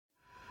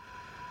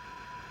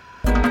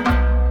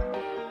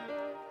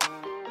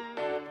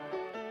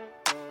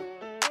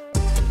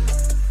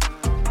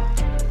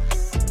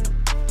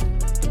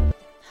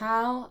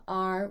How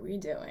are we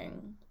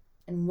doing?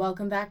 And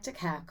welcome back to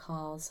Cat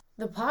Calls,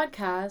 the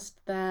podcast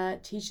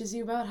that teaches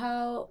you about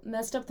how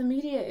messed up the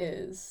media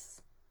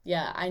is.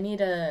 Yeah, I need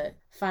to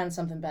find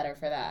something better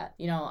for that.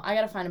 I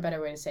gotta find a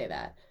better way to say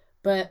that.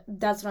 But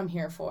that's what I'm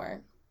here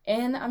for.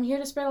 And I'm here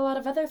to spread a lot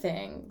of other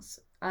things.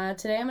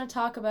 Today I'm gonna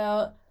talk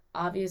about,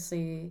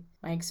 obviously,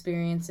 my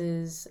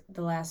experiences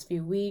the last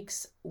few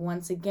weeks.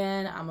 Once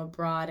again, I'm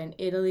abroad in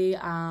Italy.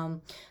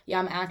 I'm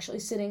actually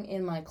sitting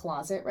in my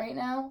closet right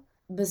now.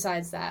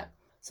 Besides that,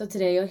 so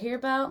today you'll hear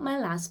about my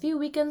last few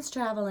weekends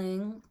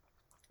traveling.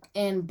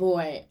 And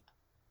boy,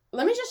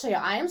 let me just tell you,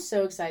 I am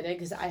so excited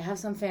because I have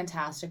some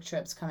fantastic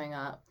trips coming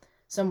up.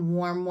 Some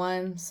warm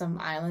ones, some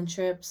island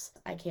trips.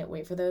 I can't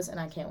wait for those,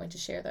 and I can't wait to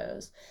share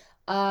those.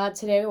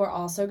 Today we're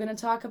also going to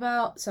talk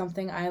about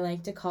something I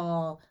like to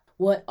call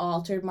what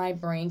altered my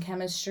brain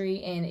chemistry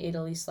in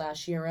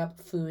Italy/Europe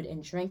food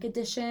and drink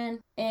edition.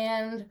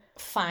 And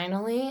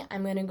finally,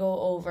 I'm going to go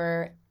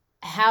over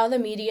how the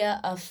media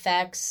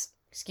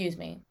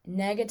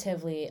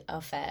negatively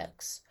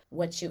affects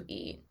what you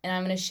eat. And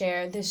I'm going to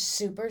share this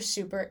super,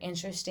 super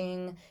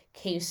interesting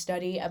case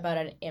study about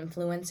an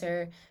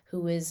influencer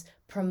who is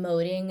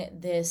promoting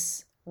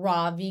this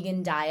raw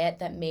vegan diet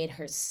that made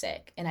her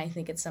sick. And I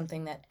think it's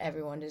something that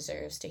everyone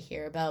deserves to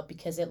hear about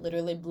because it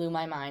literally blew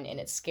my mind and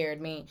it scared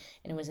me.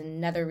 And it was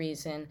another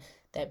reason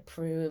that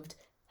proved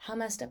how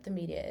messed up the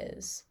media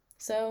is.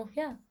 So,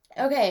 yeah.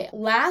 Okay,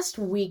 last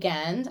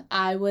weekend,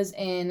 I was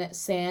in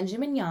San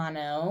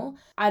Gimignano.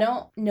 I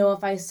don't know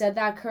if I said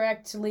that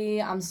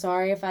correctly. I'm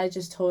sorry if I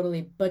just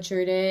totally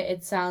butchered it.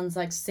 It sounds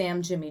like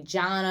Sam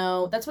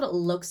Gimignano. That's what it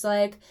looks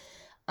like.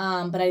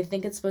 But I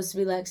think it's supposed to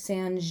be like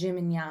San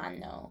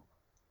Gimignano.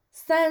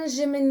 San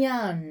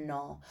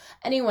Gimignano.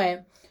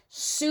 Anyway,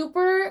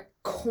 super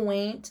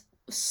quaint,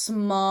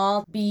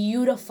 small,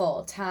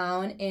 beautiful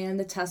town in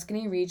the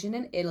Tuscany region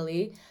in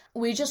Italy.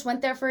 We just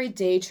went there for a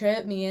day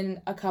trip. Me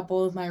and a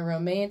couple of my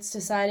roommates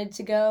decided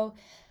to go.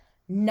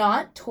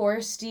 Not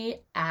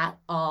touristy at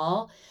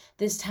all.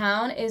 This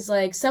town is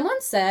like,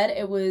 someone said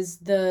it was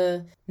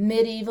the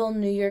medieval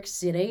New York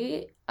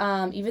City,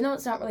 even though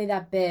it's not really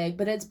that big,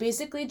 but it's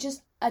basically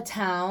just a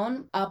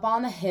town up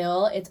on the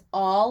hill. It's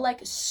all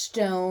like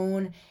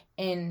stone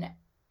and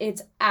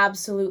it's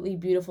absolutely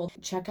beautiful.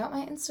 Check out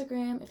my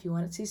Instagram if you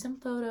want to see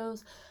some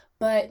photos.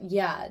 But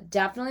yeah,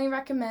 definitely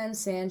recommend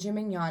San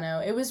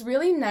Gimignano. It was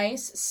really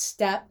nice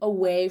step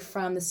away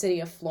from the city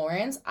of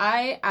Florence.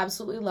 I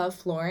absolutely love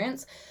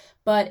Florence,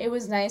 but it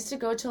was nice to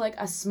go to like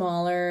a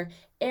smaller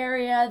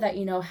area that,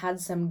 had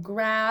some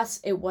grass.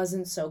 It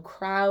wasn't so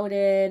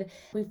crowded.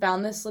 We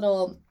found this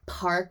little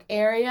park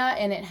area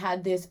and it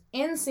had this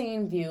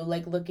insane view,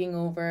 like looking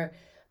over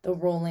the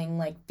rolling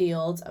like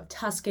fields of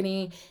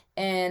Tuscany.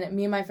 And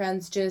me and my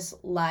friends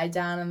just lied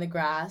down in the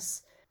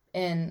grass.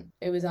 And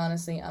it was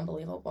honestly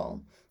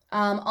unbelievable.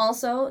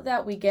 Also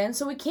that weekend,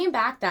 so we came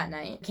back that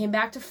night, came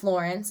back to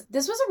Florence.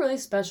 This was a really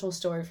special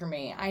story for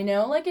me. I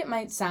know like it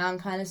might sound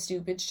kind of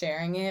stupid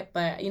sharing it,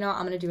 but I'm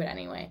going to do it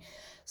anyway.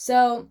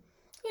 So,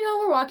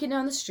 we're walking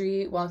down the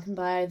street, walking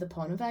by the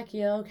Ponte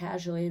Vecchio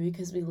casually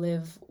because we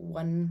live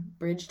one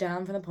bridge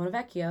down from the Ponte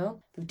Vecchio.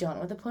 If you don't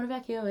know what the Ponte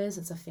Vecchio is,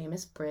 it's a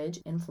famous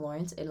bridge in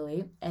Florence,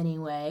 Italy.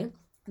 Anyway,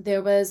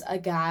 there was a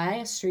guy,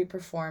 a street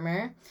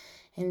performer,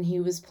 and he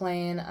was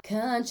playing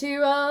Country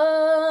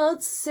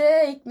Roads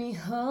Take Me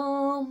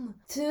Home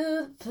to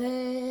the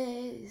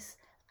Place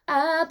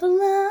I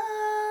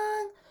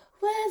Belong,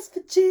 West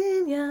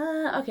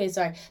Virginia. Okay,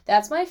 sorry.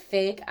 That's my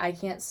fake I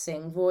can't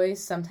sing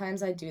voice.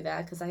 Sometimes I do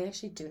that because I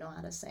actually do know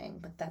how to sing,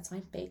 but that's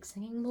my fake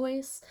singing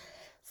voice.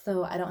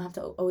 So I don't have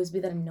to always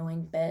be that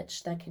annoying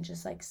bitch that can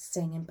just like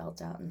sing and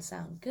belt out and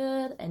sound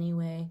good.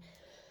 Anyway,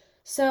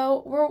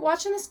 so we're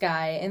watching this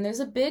guy, and there's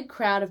a big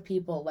crowd of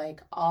people,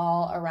 like,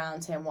 all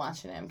around him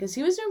watching him, because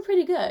he was doing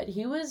pretty good.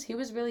 He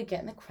was really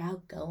getting the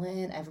crowd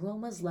going. Everyone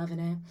was loving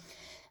it.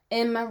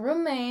 And my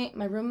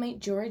roommate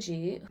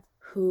Georgie,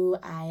 who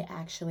I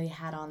actually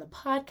had on the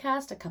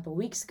podcast a couple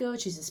weeks ago,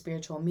 she's a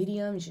spiritual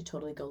medium. You should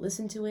totally go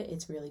listen to it.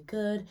 It's really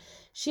good.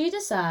 She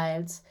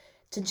decides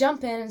to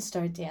jump in and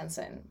start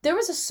dancing. There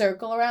was a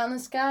circle around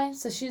this guy,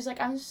 so she was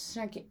like, I'm just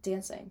gonna start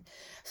dancing.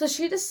 So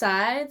she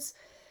decides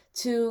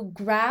to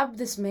grab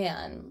this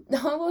man.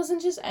 No, it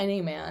wasn't just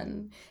any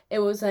man. It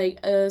was like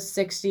a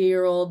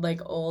 60-year-old, like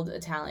old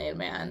Italian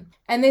man.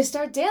 And they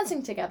start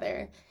dancing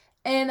together.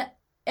 And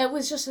it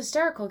was just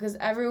hysterical because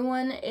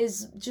everyone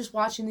is just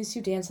watching these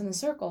two dance in the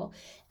circle.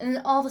 And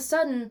then all of a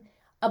sudden,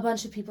 a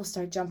bunch of people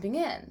start jumping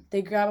in.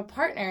 They grab a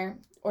partner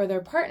or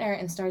their partner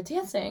and start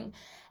dancing.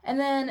 And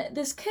then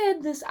this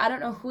kid, I don't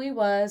know who he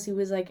was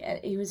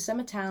some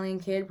Italian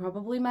kid,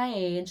 probably my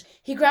age.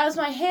 He grabs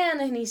my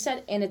hand and he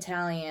said in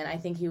Italian, I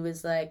think he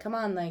was like, come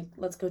on, like,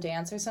 let's go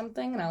dance or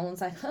something. And I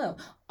was like, oh,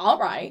 all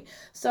right.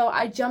 So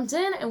I jumped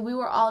in and we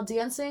were all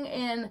dancing,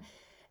 and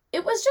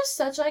it was just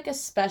such like a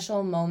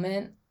special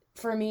moment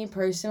for me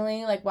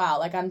personally. Like, wow,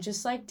 like I'm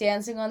just like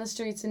dancing on the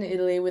streets in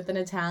Italy with an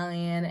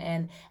Italian,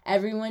 and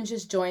everyone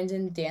just joined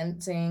in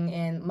dancing,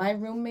 and my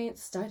roommate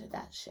started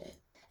that shit.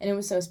 and it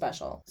was so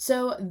special.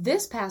 So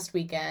this past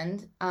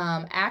weekend,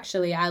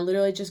 actually, I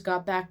literally just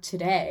got back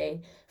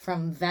today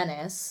from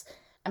Venice.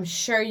 I'm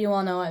sure you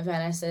all know what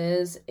Venice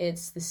is.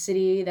 It's the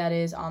city that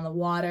is on the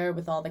water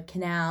with all the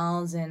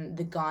canals and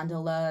the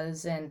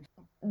gondolas, and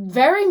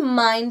very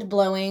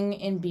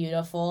mind-blowing and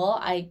beautiful.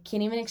 I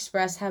can't even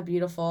express how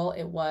beautiful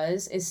it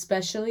was,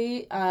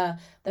 especially the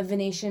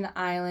Venetian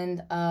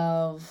island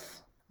of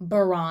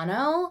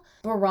Burano.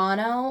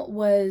 Burano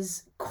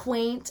was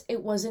quaint.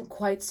 It wasn't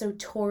quite so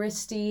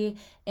touristy,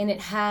 and it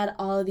had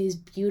all of these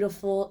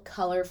beautiful,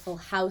 colorful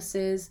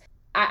houses.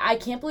 I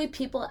can't believe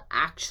people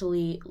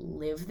actually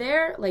live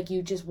there. Like,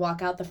 you just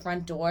walk out the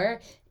front door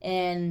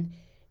and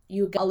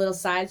you got a little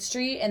side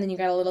street, and then you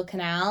got a little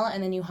canal,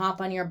 and then you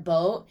hop on your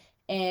boat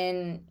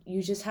and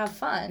you just have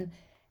fun.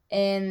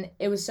 And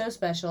it was so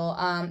special.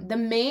 The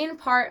main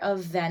part of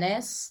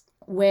Venice,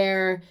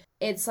 where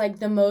it's like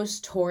the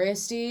most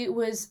touristy,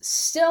 was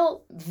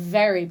still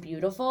very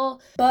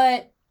beautiful,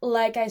 but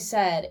like I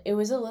said, it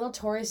was a little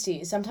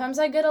touristy. Sometimes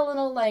I get a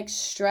little, like,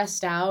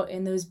 stressed out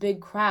in those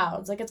big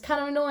crowds. Like, it's kind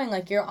of annoying.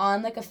 Like, you're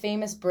on, like, a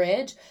famous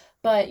bridge,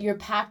 but you're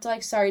packed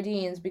like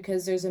sardines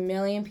because there's a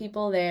million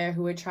people there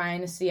who are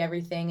trying to see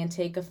everything and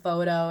take a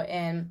photo.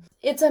 And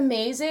it's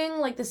amazing.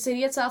 Like, the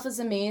city itself is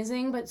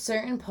amazing, but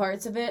certain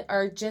parts of it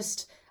are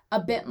just a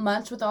bit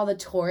much with all the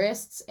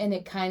tourists, and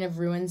it kind of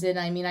ruins it.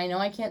 I mean, I know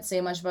I can't say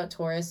much about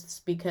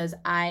tourists because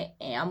I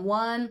am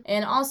one.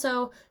 And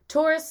also,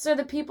 tourists are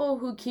the people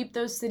who keep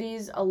those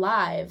cities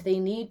alive. They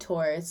need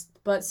tourists.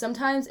 But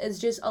sometimes it's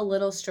just a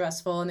little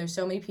stressful, and there's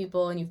so many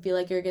people, and you feel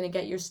like you're going to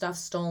get your stuff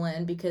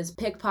stolen because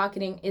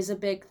pickpocketing is a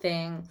big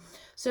thing.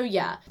 So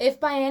yeah, if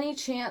by any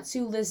chance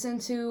you listen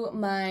to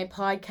my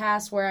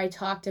podcast where I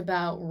talked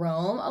about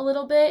Rome a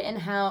little bit and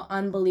how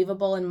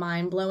unbelievable and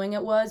mind-blowing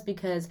it was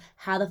because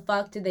how the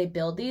fuck did they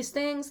build these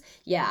things?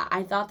 Yeah,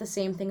 I thought the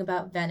same thing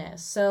about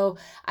Venice. So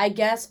I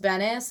guess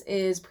Venice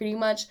is pretty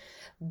much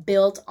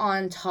built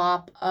on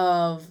top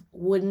of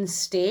wooden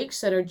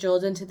stakes that are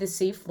drilled into the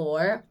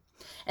seafloor.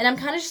 And I'm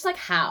kind of just like,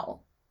 how?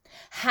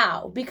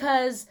 How?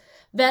 Because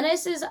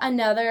Venice is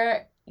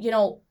another,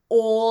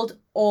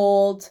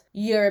 old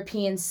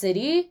European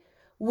city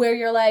where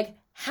you're like,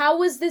 how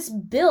was this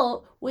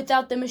built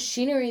without the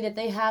machinery that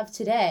they have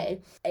today?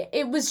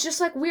 It was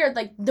just like weird.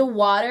 Like, the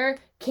water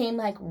came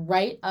like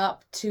right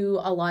up to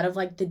a lot of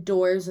like the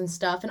doors and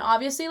stuff. And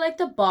obviously like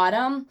the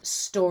bottom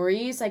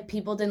stories, like,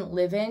 people didn't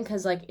live in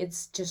because like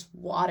it's just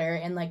water,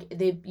 and like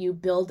you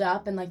build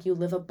up and like you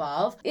live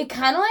above. It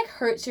kind of like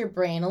hurts your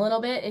brain a little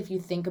bit if you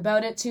think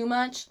about it too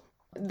much.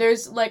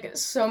 There's like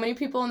so many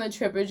people on the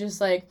trip are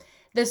just like,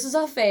 this is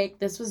all fake.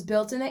 This was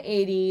built in the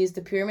 80s.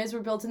 The pyramids were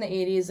built in the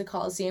 80s. The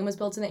Colosseum was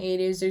built in the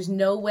 80s. There's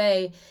no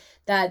way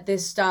that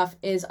this stuff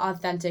is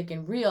authentic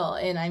and real.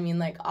 And I mean,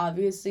 like,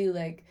 obviously,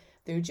 like,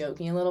 they're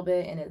joking a little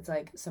bit and it's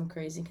like some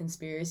crazy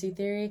conspiracy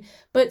theory.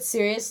 But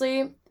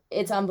seriously,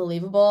 it's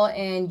unbelievable,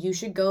 and you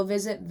should go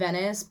visit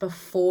Venice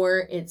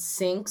before it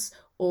sinks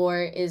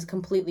or is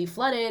completely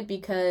flooded,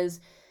 because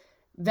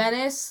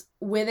Venice,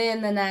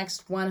 within the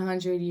next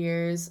 100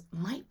 years,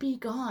 might be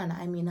gone.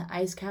 I mean, the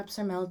ice caps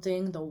are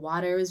melting, the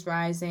water is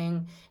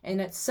rising, and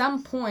at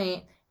some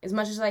point, as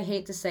much as I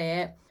hate to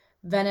say it,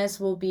 Venice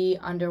will be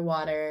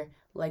underwater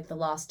like the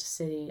lost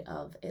city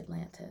of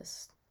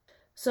Atlantis.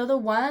 So the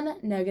one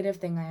negative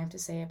thing I have to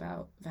say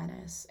about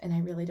Venice, and I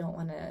really don't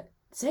want to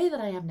say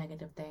that I have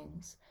negative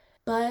things,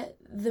 but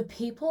the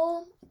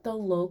people, the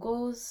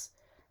locals,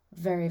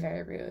 very,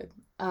 very rude.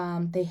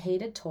 They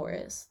hated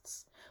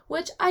tourists.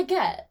 Which I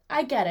get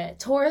it.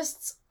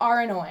 Tourists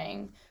are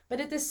annoying. But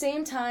at the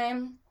same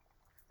time,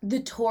 the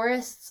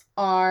tourists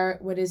are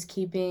what is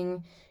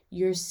keeping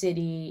your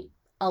city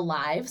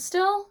alive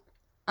still.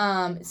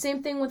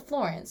 Same thing with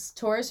Florence.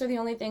 Tourists are the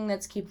only thing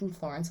that's keeping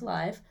Florence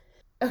alive.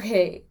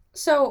 Okay,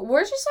 so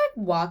we're just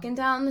like walking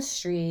down the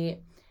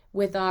street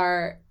with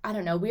our,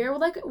 we were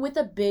like with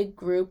a big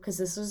group because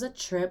this was a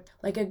trip,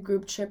 like a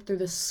group trip through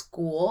the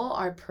school,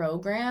 our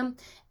program.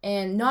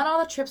 And not all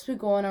the trips we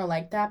go on are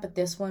like that, but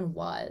this one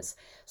was.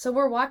 So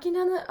we're walking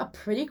down a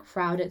pretty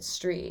crowded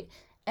street.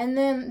 And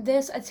then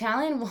this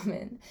Italian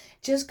woman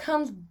just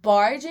comes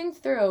barging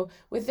through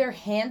with their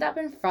hand up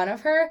in front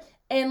of her,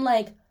 and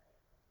like,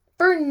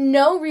 for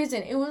no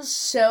reason. It was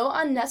so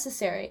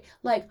unnecessary.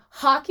 Like,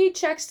 hockey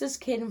checks this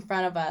kid in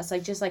front of us,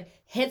 like, just like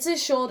hits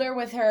his shoulder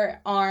with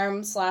her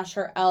arm /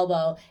 her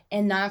elbow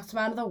and knocks him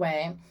out of the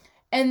way.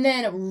 And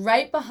then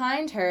right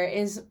behind her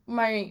is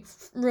my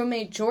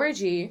roommate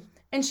Georgie,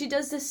 and she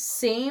does the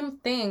same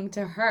thing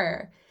to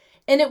her.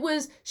 And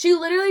she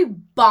literally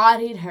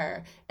bodied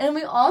her. And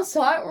we all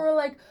saw it and we're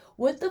like,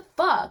 what the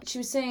fuck? She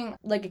was saying,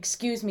 like,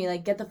 excuse me,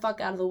 like, get the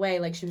fuck out of the way.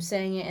 Like, she was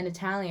saying it in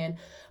Italian.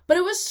 But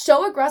it was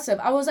so aggressive.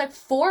 I was like,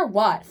 for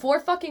what? For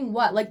fucking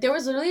what? Like, there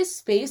was literally a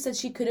space that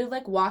she could have,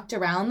 like, walked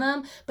around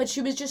them. But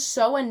she was just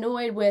so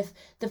annoyed with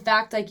the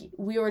fact, like,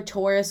 we were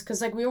tourists.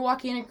 Because, like, we were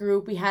walking in a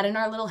group. We had in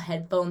our little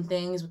headphone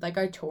things with, like,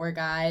 our tour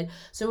guide.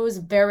 So it was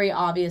very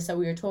obvious that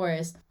we were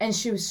tourists. And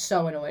she was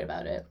so annoyed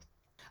about it.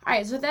 All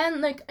right, so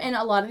then, like, in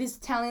a lot of these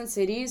Italian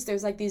cities,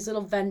 there's, like, these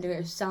little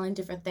vendors selling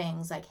different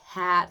things, like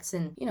hats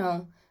and,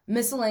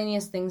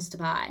 miscellaneous things to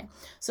buy.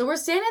 So we're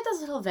standing at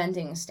this little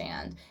vending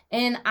stand,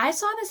 and I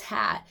saw this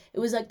hat. It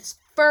was, like, this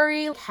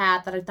furry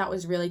hat that I thought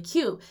was really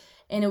cute.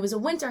 And it was a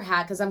winter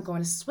hat because I'm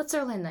going to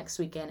Switzerland next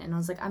weekend. And I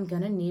was like, I'm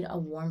going to need a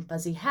warm,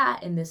 fuzzy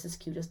hat. And this is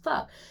cute as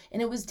fuck.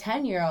 And it was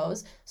 10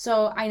 euros.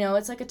 So I know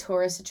it's like a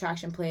tourist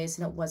attraction place.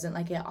 And it wasn't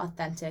like an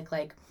authentic,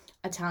 like,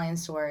 Italian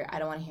store. I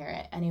don't want to hear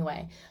it.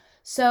 Anyway.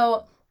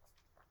 So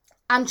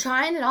I'm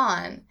trying it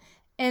on.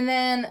 And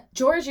then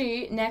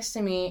Georgie next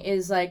to me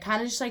is, like,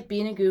 kind of just, like,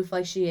 being a goof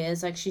like she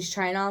is. Like, she's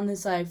trying on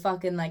this, like,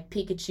 fucking, like,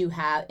 Pikachu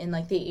hat. And,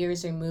 like, the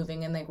ears are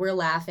moving. And, like, we're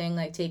laughing,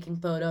 like, taking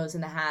photos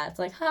in the hat. It's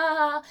like,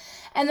 ha.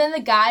 And then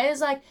the guy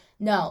is like,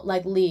 no,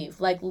 like,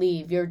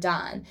 leave. You're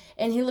done.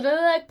 And he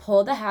literally, like,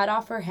 pulled the hat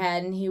off her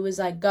head. And he was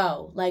like,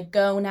 go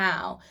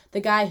now.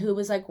 The guy who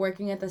was, like,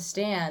 working at the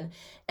stand.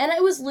 And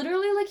it was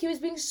literally, like, he was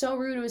being so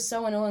rude. It was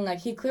so annoying. Like,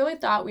 he clearly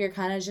thought we were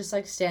kind of just,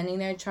 like, standing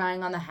there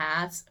trying on the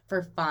hats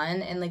for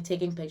fun and, like,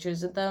 taking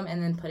pictures of them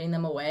and then putting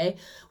them away,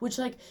 which,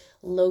 like,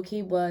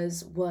 low-key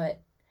was what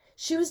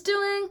she was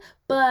doing,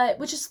 but,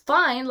 which is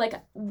fine. Like,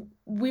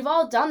 we've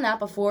all done that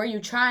before.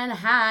 You try on a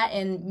hat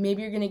and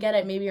maybe you're going to get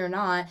it, maybe you're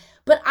not.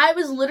 But I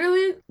was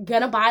literally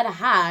going to buy the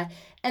hat,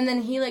 and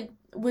then he, like,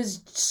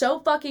 was so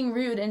fucking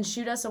rude and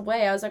shoot us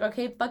away. I was like,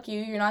 okay, fuck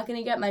you. You're not going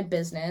to get my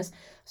business.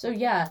 So,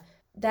 yeah.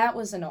 That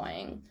was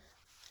annoying.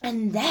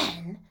 And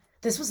then,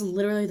 this was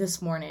literally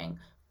this morning.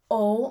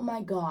 Oh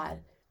my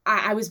God.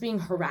 I was being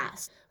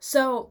harassed.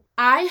 So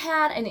I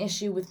had an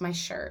issue with my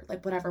shirt,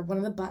 like whatever, one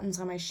of the buttons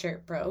on my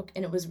shirt broke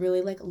and it was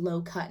really like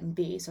low cut and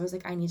B. So I was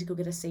like, I need to go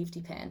get a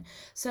safety pin.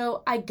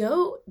 So I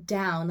go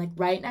down like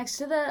right next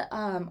to the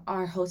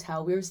our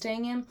hotel we were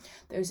staying in,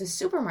 there's a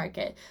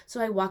supermarket. So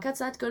I walk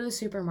outside to go to the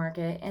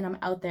supermarket and I'm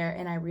out there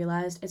and I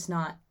realized it's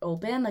not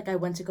open. Like I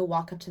went to go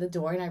walk up to the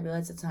door and I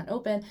realized it's not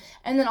open.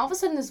 And then all of a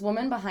sudden this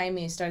woman behind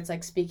me starts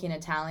like speaking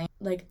Italian.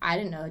 Like I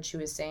didn't know what she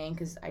was saying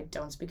because I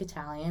don't speak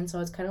Italian. So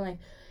it's kind of like,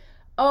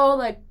 oh,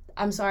 like,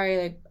 I'm sorry,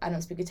 like, I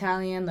don't speak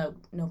Italian,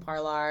 no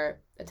parlar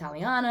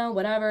Italiano,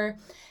 whatever.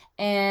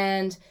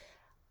 And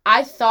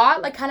I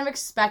thought, like, kind of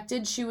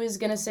expected she was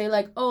gonna say,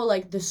 like, oh,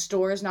 like, the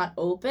store's not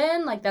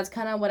open. Like, that's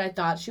kind of what I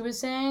thought she was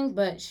saying,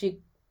 but she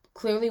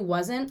clearly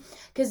wasn't.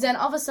 Because then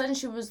all of a sudden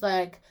she was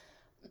like,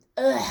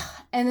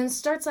 ugh, and then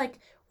starts, like,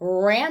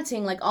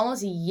 ranting, like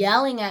almost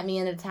yelling at me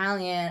in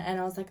Italian, and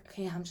I was like,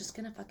 okay, I'm just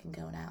gonna fucking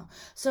go now.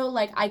 So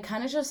like I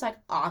kind of just like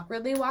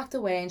awkwardly walked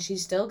away and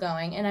she's still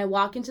going, and I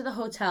walk into the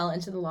hotel,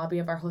 into the lobby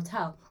of our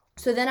hotel.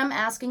 So then I'm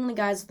asking the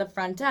guys at the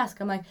front desk,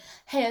 I'm like,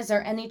 hey, is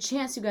there any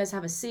chance you guys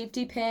have a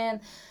safety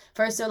pin?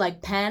 First they're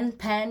like, pen,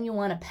 you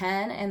want a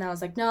pen? And I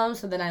was like, no.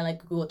 So then I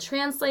like Google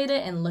Translate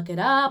it and look it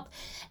up.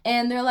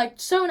 And they're like,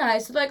 so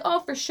nice. So they're like, oh,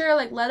 for sure.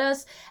 Like, let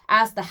us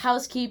ask the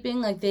housekeeping.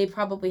 Like, they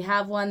probably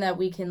have one that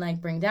we can like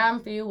bring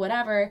down for you,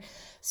 whatever.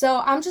 So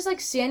I'm just like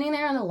standing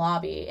there in the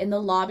lobby. And the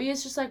lobby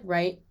is just like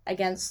right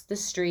against the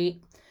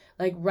street.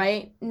 Like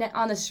right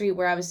on the street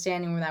where I was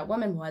standing where that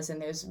woman was.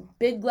 And there's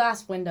big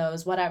glass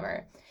windows,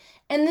 whatever.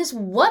 And this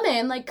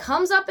woman, like,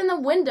 comes up in the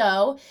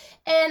window,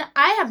 and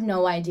I have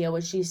no idea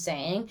what she's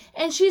saying.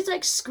 And she's,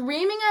 like,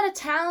 screaming at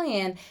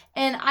Italian.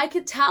 And I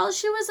could tell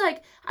she was,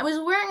 like, I was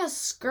wearing a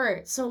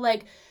skirt. So,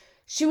 like,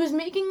 she was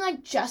making,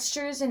 like,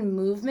 gestures and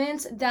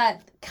movements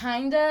that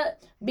kind of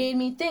made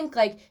me think,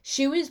 like,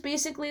 she was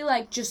basically,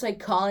 like, just, like,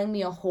 calling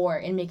me a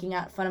whore and making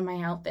out fun of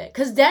my outfit.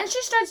 Because then she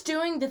starts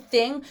doing the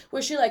thing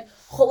where she, like,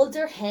 holds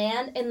her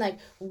hand and, like,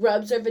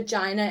 rubs her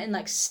vagina and,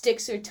 like,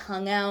 sticks her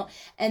tongue out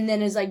and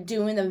then is, like,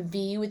 doing the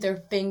V with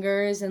her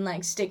fingers and,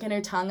 like, sticking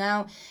her tongue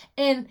out.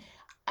 And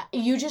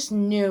you just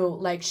knew,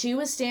 like, she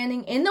was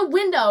standing in the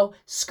window,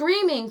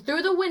 screaming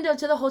through the window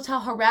to the hotel,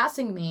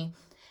 harassing me.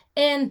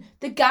 And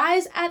the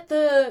guys at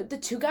the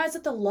two guys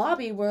at the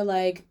lobby were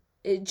like,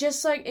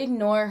 just like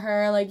ignore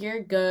her, like you're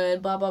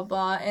good, blah blah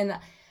blah. And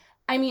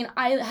I mean,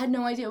 I had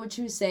no idea what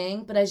she was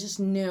saying, but I just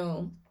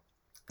knew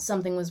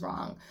something was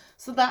wrong.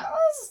 So that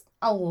was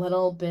a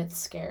little bit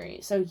scary.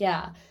 So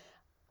yeah,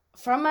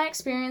 from my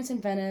experience in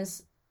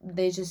Venice,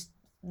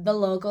 the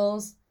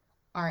locals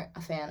aren't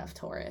a fan of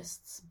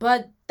tourists.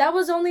 But that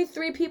was only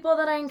 3 people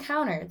that I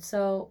encountered,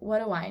 so what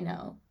do I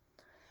know?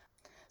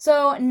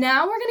 So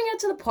now we're going to get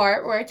to the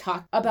part where I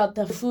talk about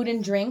the food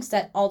and drinks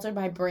that altered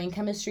my brain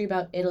chemistry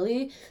about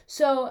Italy.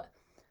 So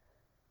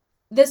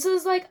this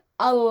is like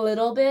a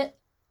little bit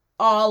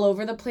all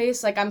over the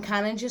place. Like I'm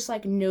kind of just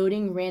like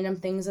noting random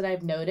things that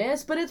I've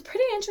noticed, but it's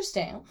pretty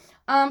interesting.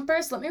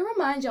 First, let me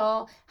remind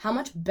y'all how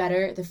much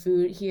better the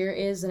food here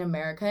is in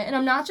America. And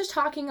I'm not just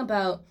talking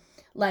about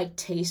like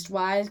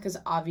taste-wise, because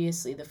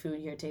obviously the food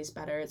here tastes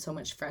better, it's so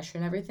much fresher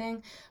and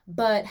everything,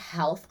 but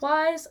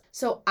health-wise.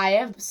 So I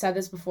have said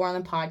this before on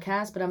the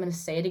podcast, but I'm going to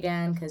say it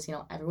again because, you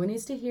know, everyone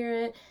needs to hear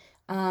it.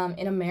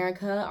 In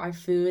America, our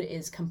food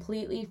is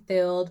completely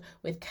filled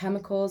with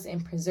chemicals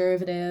and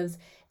preservatives,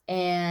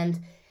 and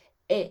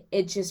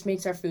it just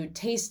makes our food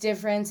taste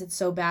different. It's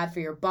so bad for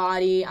your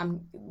body.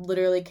 I'm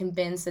literally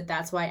convinced that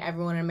that's why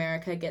everyone in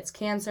America gets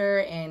cancer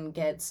and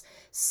gets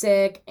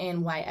sick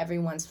and why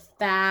everyone's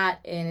fat.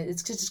 And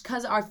it's just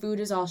because our food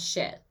is all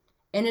shit.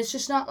 And it's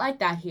just not like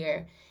that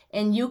here.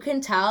 And you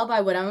can tell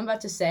by what I'm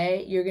about to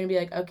say, you're going to be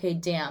like, okay,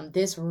 damn,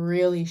 this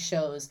really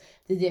shows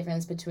the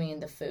difference between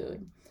the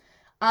food.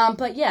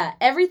 But yeah,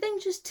 everything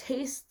just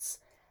tastes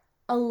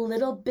a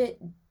little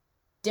bit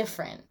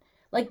different.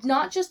 Like,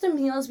 not just the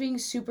meals being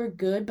super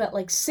good, but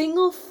like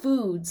single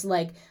foods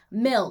like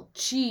milk,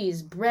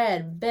 cheese,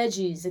 bread,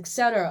 veggies,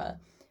 etc.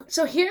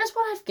 So here's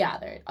what I've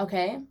gathered,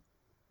 okay?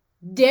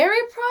 Dairy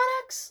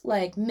products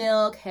like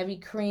milk, heavy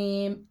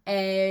cream,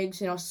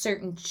 eggs,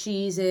 certain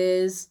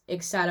cheeses,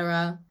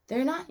 etc.,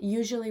 they're not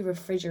usually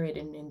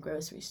refrigerated in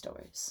grocery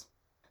stores.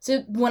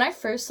 So when I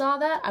first saw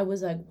that, I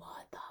was like,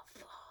 what the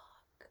fuck?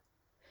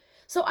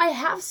 So I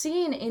have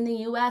seen in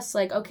the US,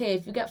 like, okay,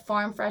 if you get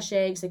farm fresh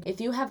eggs, like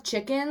if you have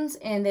chickens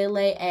and they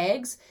lay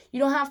eggs, you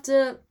don't have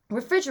to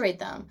refrigerate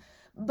them.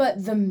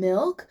 But the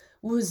milk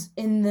was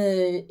in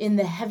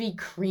the heavy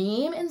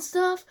cream and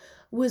stuff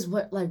was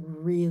what like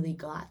really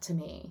got to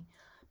me.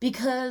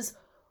 Because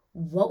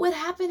what would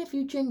happen if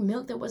you drink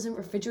milk that wasn't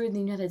refrigerated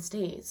in the United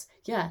States?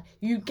 Yeah,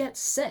 you'd get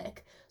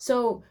sick.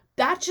 So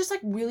that just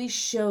like really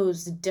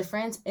shows the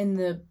difference in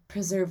the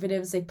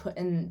preservatives they put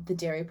in the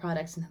dairy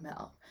products in the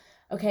milk.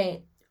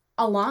 Okay,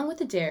 along with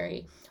the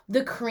dairy,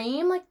 the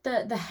cream, like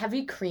the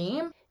heavy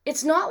cream,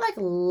 it's not like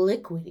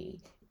liquidy.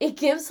 It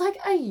gives like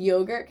a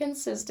yogurt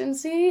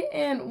consistency,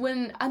 and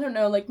when, I don't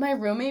know, like my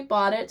roommate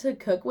bought it to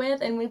cook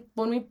with, and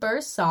when we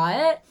first saw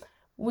it,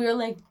 we were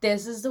like,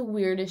 this is the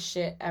weirdest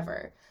shit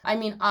ever. I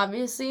mean,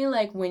 obviously,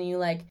 like when you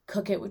like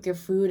cook it with your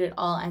food, it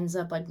all ends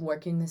up like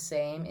working the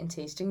same and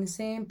tasting the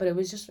same, but it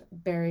was just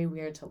very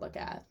weird to look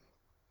at.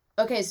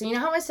 Okay, so you know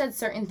how I said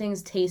certain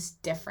things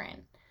taste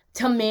different?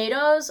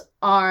 Tomatoes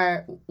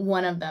are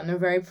one of them. They're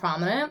very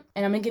prominent,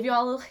 and I'm gonna give you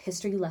all a little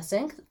history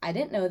lesson. I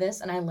didn't know this,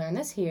 and I learned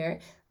this here,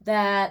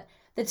 that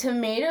the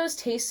tomatoes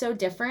taste so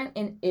different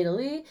in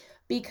Italy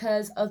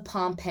because of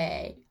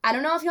Pompeii. I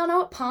don't know if y'all know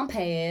what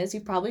Pompeii is.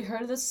 You've probably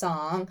heard of the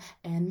song,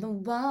 and the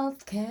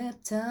walls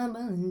kept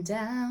tumbling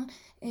down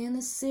in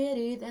the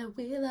city that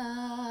we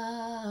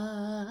love.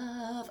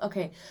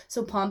 Okay,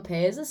 so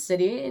Pompeii is a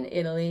city in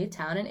Italy,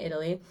 town in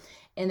Italy,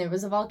 and there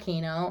was a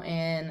volcano,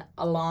 and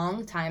a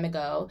long time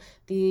ago,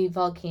 the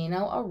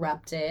volcano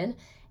erupted,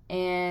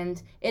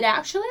 and it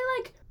actually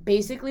like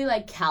basically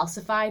like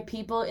calcified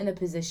people in the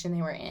position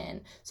they were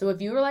in. So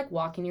if you were like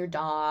walking your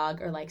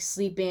dog or like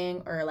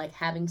sleeping or like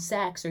having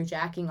sex or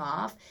jacking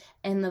off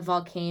and the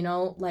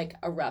volcano like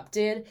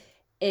erupted,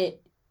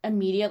 it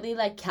immediately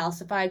like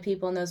calcified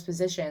people in those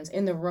positions,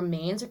 and the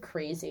remains are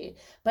crazy.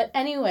 But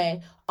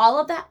anyway, all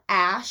of that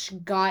ash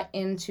got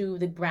into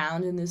the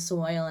ground and the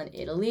soil in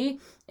Italy,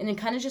 and it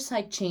kind of just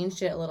like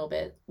changed it a little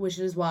bit, which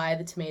is why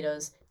the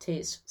tomatoes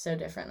taste so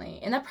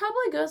differently. And that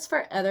probably goes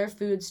for other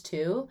foods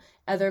too,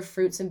 other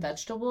fruits and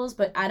vegetables,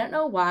 but I don't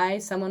know why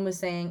someone was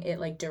saying it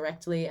like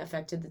directly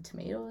affected the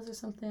tomatoes or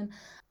something.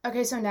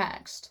 Okay, so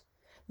next,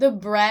 the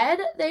bread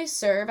they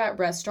serve at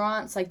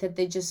restaurants, like that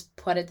they just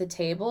put at the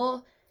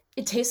table,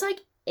 it tastes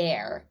like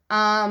air.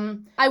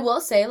 I will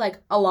say, like,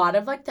 a lot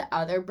of like the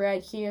other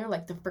bread here,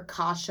 like the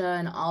focaccia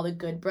and all the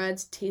good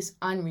breads, taste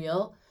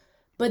unreal.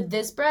 But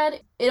this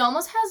bread, it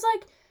almost has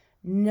like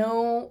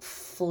no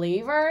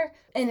flavor,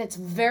 and it's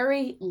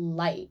very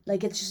light.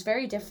 Like, it's just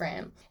very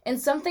different. And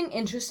something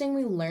interesting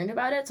we learned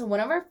about it, so one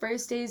of our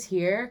first days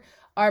here,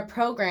 our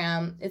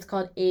program, it's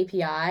called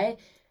API,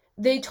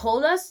 they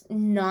told us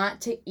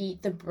not to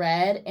eat the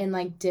bread and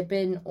like dip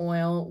it in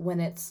oil when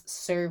it's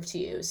served to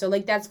you. So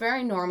like that's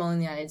very normal in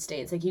the United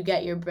States. Like you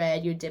get your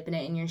bread, you're dipping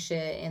it in your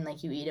shit, and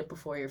like you eat it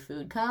before your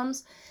food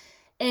comes.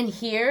 And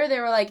here they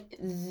were like,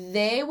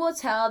 they will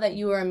tell that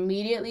you are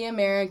immediately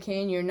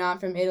American, you're not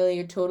from Italy,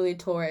 you're totally a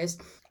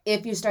tourist,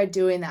 if you start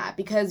doing that.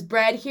 Because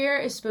bread here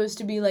is supposed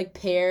to be like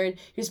paired.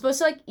 You're supposed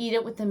to like eat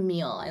it with a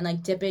meal and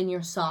like dip it in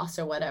your sauce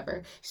or whatever.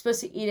 You're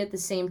supposed to eat it at the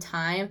same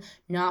time,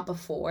 not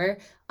before.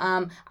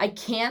 I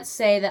can't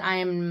say that I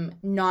am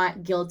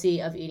not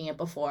guilty of eating it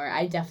before.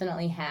 I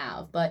definitely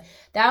have. But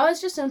that was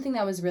just something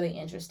that was really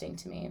interesting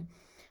to me.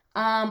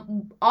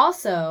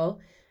 Also,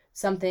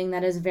 something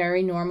that is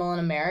very normal in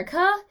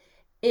America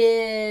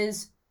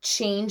is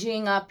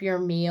changing up your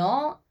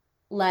meal.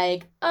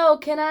 Like, oh,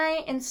 can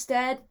I,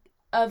 instead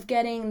of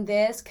getting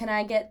this, can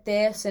I get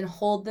this and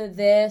hold the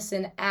this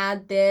and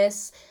add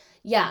this?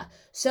 Yeah,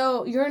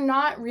 so you're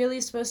not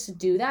really supposed to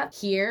do that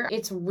here.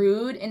 It's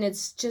rude, and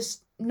it's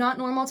just not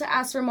normal to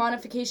ask for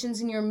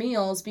modifications in your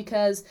meals,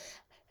 because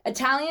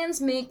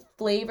Italians make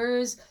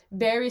flavors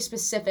very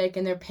specific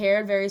and they're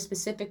paired very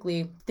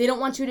specifically. They don't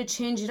want you to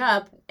change it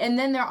up, and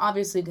then they're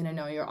obviously going to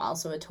know you're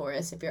also a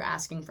tourist if you're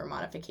asking for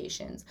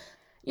modifications.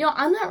 You know,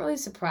 I'm not really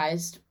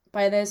surprised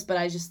by this, but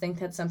I just think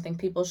that's something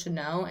people should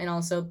know. And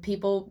also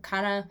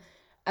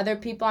other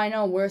people I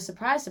know were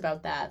surprised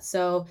about that.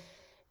 So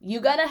you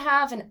gotta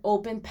have an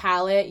open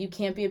palate. You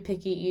can't be a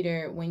picky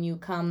eater when you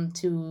come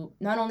to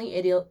not only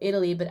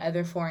Italy, but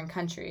other foreign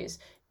countries.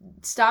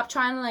 Stop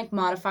trying to like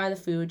modify the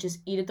food.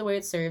 Just eat it the way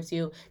it serves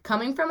you.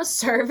 Coming from a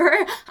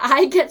server,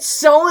 I get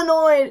so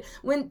annoyed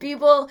when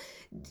people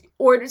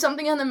order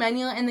something on the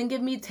menu and then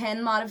give me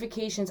 10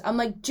 modifications. I'm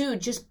like, dude,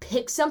 just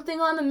pick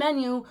something on the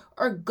menu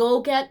or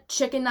go get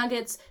chicken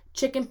nuggets,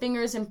 chicken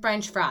fingers, and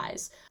french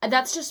fries.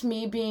 That's just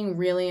me being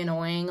really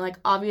annoying. Like,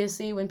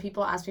 obviously, when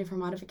people ask me for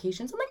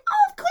modifications, I'm like,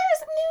 oh, of course.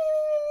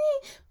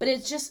 But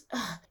it's just,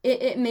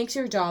 it makes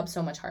your job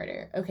so much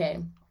harder. Okay.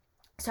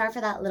 Sorry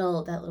for that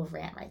little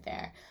rant right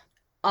there.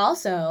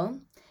 Also,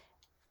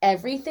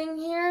 everything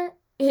here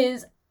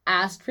is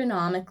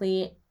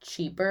astronomically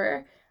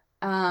cheaper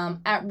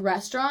at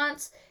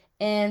restaurants.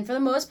 And for the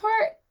most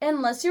part,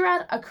 unless you're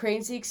at a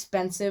crazy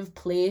expensive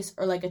place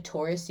or like a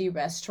touristy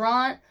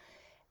restaurant,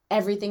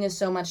 everything is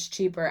so much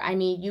cheaper. I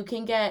mean, you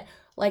can get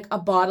like a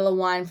bottle of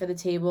wine for the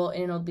table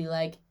and it'll be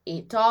like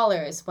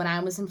 $8. When I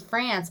was in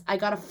France, I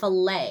got a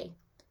fillet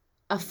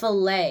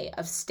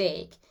of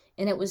steak,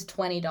 and it was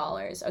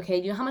 $20. Okay,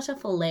 do you know how much a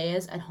fillet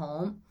is at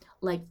home?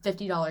 Like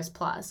 $50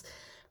 plus.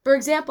 For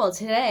example,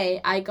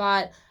 today I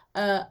got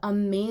an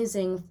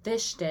amazing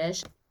fish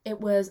dish. It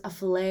was a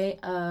fillet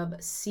of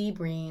sea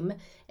bream,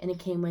 and it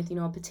came with,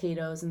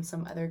 potatoes and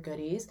some other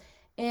goodies.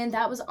 And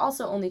that was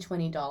also only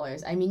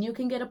 $20. I mean, you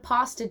can get a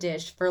pasta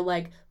dish for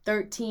like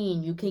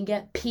 $13. You can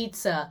get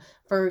pizza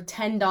for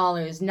 $10,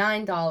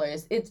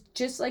 $9. It's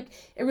just like,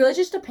 it really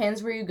just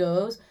depends where you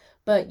go.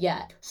 But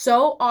yeah,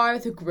 so are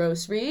the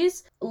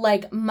groceries.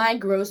 Like, my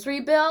grocery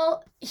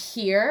bill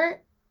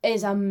here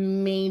is a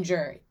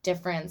major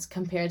difference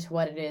compared to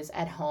what it is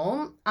at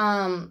home.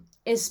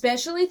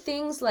 Especially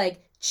things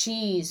like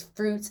cheese,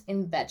 fruits,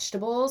 and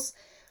vegetables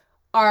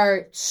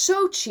are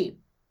so cheap.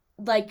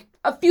 Like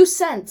a few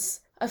cents,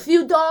 a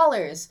few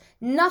dollars,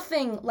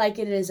 nothing like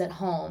it is at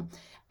home.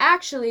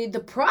 Actually, the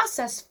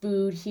processed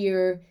food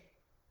here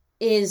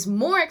is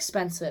more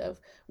expensive,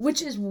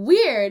 which is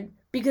weird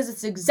because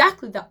it's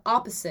exactly the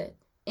opposite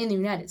in the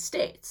United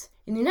States.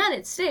 In the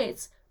United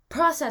States,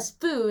 processed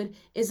food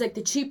is like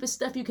the cheapest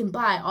stuff you can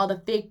buy, all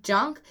the fake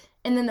junk,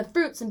 and then the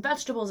fruits and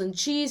vegetables and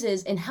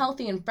cheeses and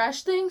healthy and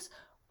fresh things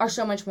are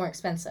so much more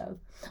expensive.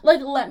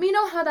 Like, let me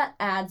know how that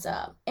adds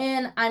up.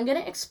 And I'm going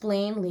to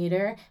explain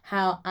later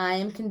how I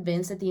am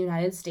convinced that the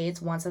United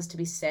States wants us to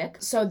be sick.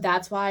 So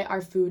that's why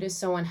our food is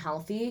so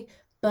unhealthy.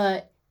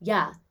 But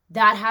yeah,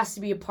 that has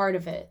to be a part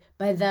of it,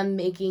 by them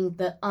making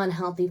the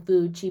unhealthy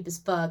food cheap as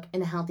fuck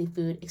and the healthy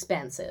food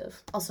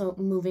expensive. Also,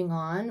 moving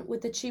on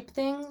with the cheap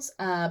things,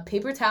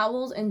 paper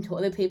towels and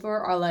toilet paper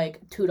are like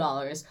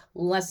 $2,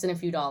 less than a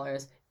few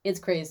dollars. It's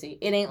crazy.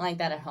 It ain't like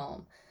that at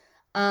home.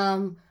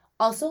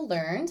 Also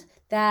learned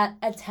that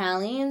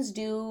Italians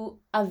do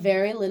a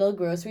very little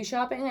grocery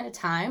shopping at a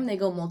time. They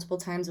go multiple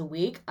times a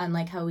week,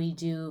 unlike how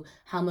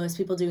most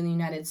people do in the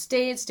United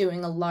States,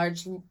 doing a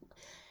large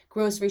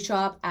grocery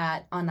shop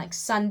on like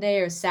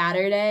Sunday or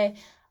Saturday.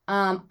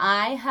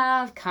 I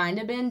have kind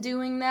of been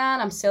doing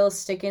that. I'm still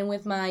sticking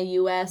with my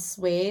US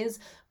ways,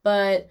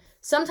 but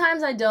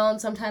sometimes I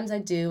don't, sometimes I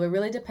do. It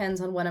really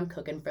depends on what I'm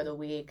cooking for the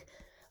week.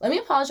 Let me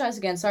apologize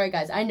again. Sorry,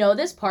 guys. I know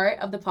this part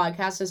of the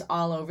podcast is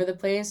all over the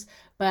place,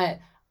 but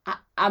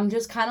I'm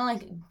just kind of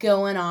like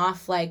going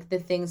off like the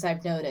things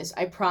I've noticed.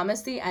 I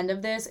promise the end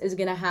of this is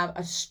going to have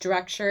a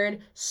structured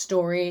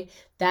story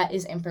that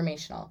is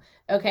informational.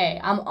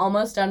 Okay, I'm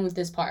almost done with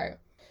this part.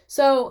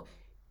 So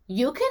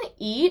you can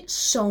eat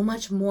so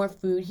much more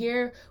food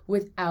here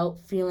without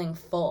feeling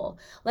full.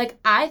 Like,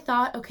 I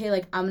thought, okay,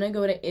 like, I'm going to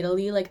go to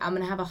Italy, like, I'm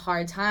going to have a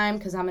hard time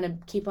because I'm going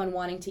to keep on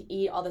wanting to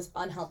eat all this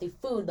unhealthy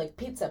food, like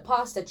pizza,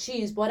 pasta,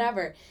 cheese,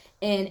 whatever,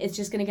 and it's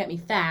just going to get me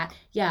fat.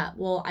 Yeah,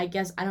 well, I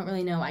guess, I don't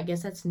really know. I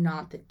guess that's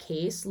not the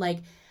case.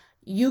 Like,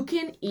 you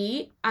can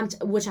eat,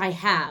 which I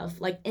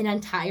have, like, an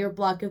entire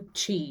block of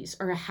cheese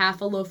or a half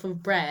a loaf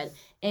of bread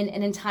and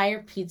an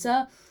entire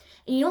pizza,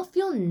 and you don't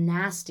feel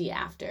nasty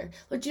after.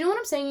 Like, do you know what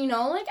I'm saying?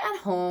 Like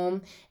at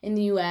home in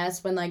the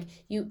US, when like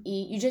you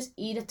just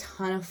eat a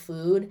ton of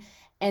food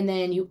and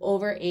then you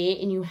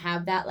overate and you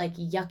have that like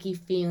yucky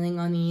feeling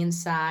on the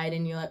inside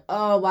and you're like,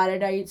 oh, why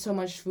did I eat so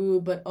much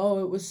food? But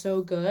oh, it was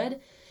so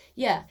good.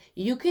 Yeah,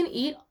 you can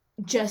eat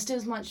just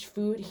as much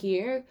food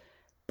here,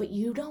 but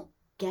you don't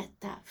get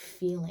that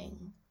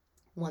feeling.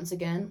 Once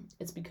again,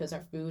 it's because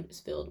our food is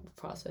filled with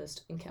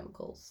processed and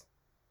chemicals.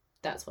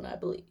 That's what I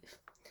believe.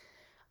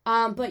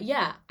 But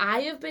yeah,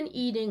 I have been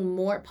eating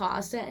more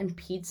pasta and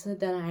pizza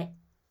than I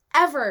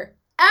ever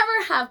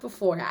have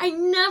before. I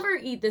never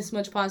eat this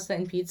much pasta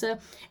and pizza,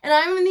 and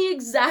I'm in the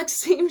exact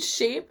same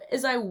shape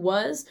as I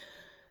was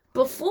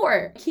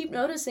before. I keep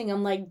noticing,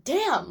 I'm like,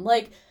 damn,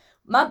 like,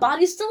 my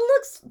body still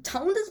looks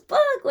toned as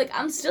fuck. Like,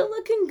 I'm still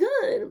looking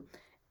good.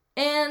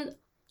 And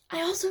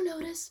I also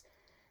notice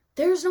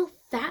there's no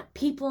fat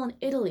people in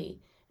Italy.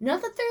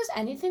 Not that there's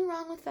anything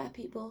wrong with fat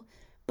people,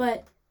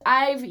 but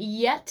I've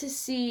yet to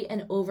see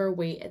an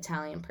overweight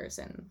Italian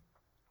person.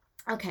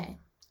 Okay,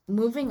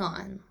 moving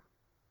on.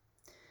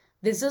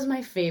 This is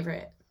my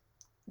favorite.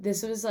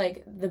 this was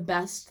like the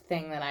best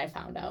thing that I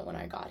found out when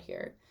I got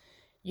here.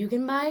 You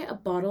can buy a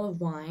bottle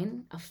of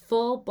wine, a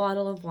full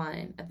bottle of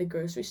wine at the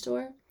grocery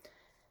store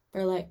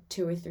for like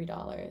 $2 or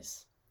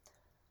 $3.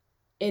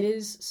 It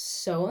is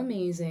so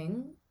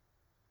amazing.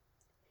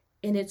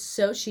 And it's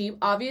so cheap.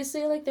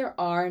 Obviously, like, there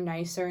are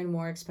nicer and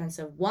more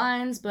expensive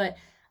wines, but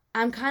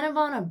I'm kind of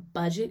on a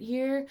budget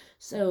here.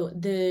 So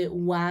the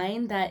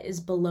wine that is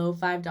below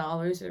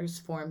 $5 is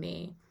for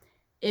me.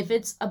 If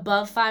it's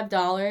above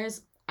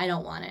 $5, I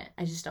don't want it.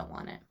 I just don't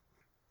want it.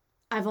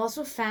 I've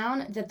also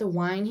found that the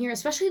wine here,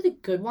 especially the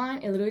good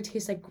wine, it literally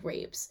tastes like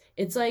grapes.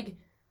 It's like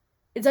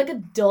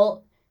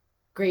adult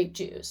grape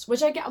juice,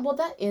 which I get, well,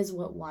 that is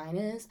what wine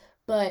is,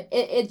 but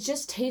it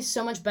just tastes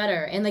so much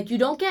better. And, like, you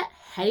don't get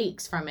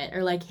headaches from it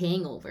or, like,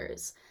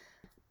 hangovers.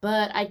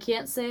 But I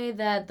can't say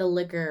that the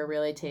liquor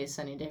really tastes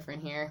any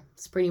different here.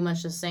 It's pretty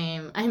much the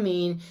same. I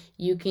mean,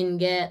 you can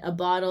get a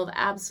bottle of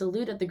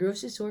Absolut at the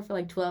grocery store for,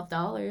 like,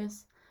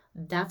 $12.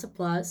 That's a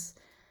plus.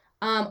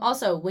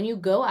 Also, when you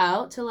go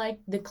out to, like,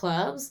 the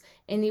clubs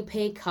and you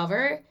pay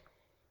cover,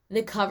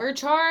 the cover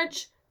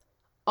charge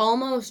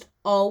almost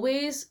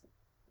always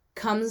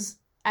comes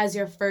as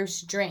your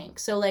first drink.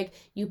 So, like,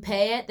 you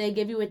pay it, they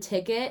give you a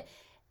ticket,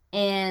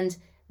 and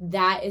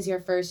that is your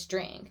first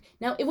drink.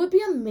 Now, it would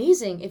be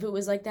amazing if it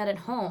was like that at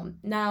home.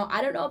 Now,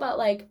 I don't know about,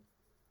 like,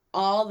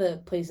 all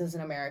the places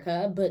in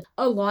America, but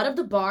a lot of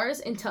the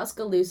bars in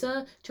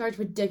Tuscaloosa charge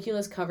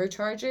ridiculous cover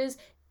charges,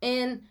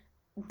 and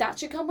that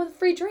should come with a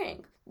free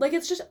drink. Like,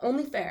 it's just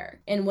only fair.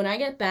 And when I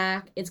get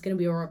back, it's going to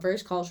be a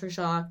reverse culture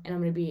shock, and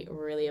I'm going to be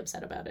really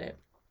upset about it.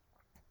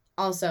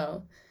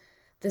 Also,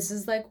 this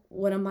is, like,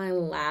 one of my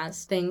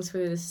last things for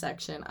this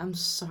section. I'm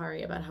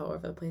sorry about how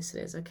over the place it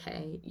is,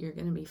 okay? You're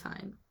going to be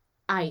fine.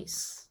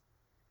 Ice.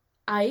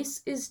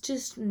 Ice is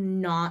just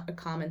not a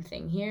common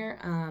thing here.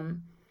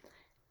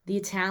 The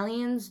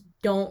Italians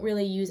don't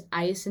really use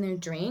ice in their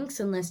drinks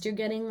unless you're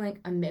getting, like,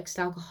 a mixed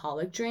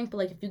alcoholic drink. But,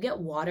 like, if you get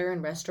water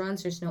in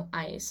restaurants, there's no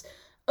ice.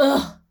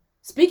 Ugh!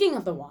 Speaking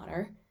of the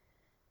water,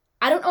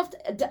 I don't know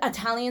if the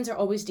Italians are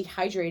always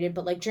dehydrated,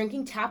 but, like,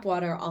 drinking tap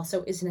water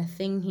also isn't a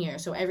thing here.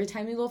 So every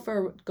time you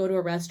go to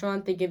a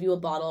restaurant, they give you a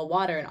bottle of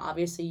water, and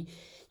obviously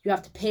you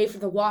have to pay for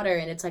the water,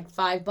 and it's like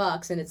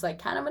 $5, and it's, like,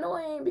 kind of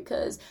annoying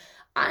because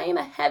I am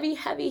a heavy,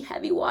 heavy,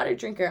 heavy water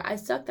drinker. I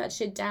suck that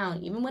shit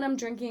down. Even when I'm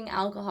drinking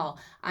alcohol,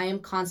 I am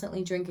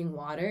constantly drinking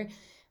water,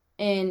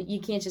 and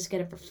you can't just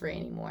get it for free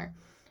anymore.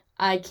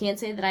 I can't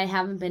say that I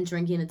haven't been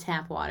drinking the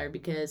tap water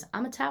because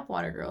I'm a tap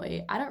water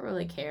girly. I don't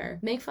really care.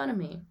 Make fun of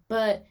me.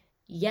 But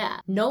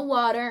yeah, no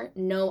water,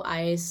 no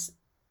ice.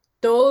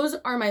 Those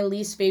are my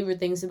least favorite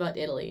things about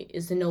Italy,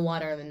 is the no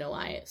water and the no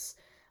ice.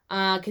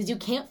 Because you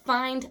can't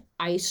find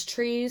ice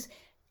trays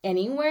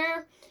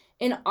anywhere.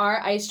 And our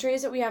ice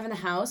trays that we have in the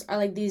house are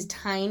like these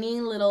tiny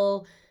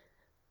little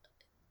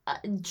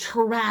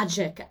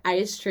tragic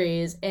ice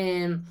trays,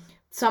 and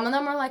some of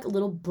them are like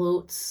little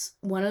boats.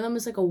 One of them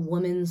is like a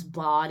woman's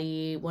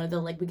body. One of the,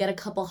 like, we got a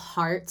couple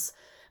hearts,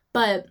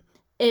 but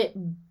it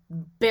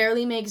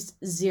barely makes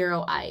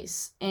zero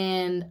ice.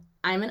 And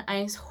I'm an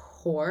ice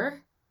whore,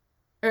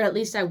 or at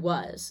least I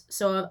was.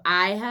 So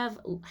I have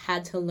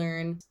had to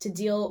learn to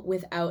deal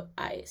without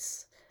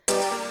ice.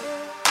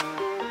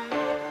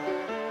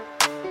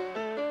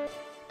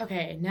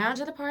 Okay, now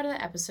to the part of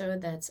the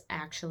episode that's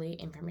actually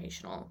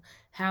informational.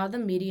 How the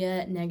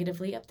media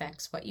negatively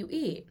affects what you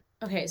eat.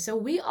 Okay, so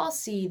we all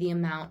see the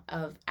amount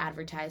of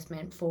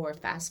advertisement for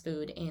fast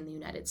food in the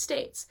United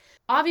States.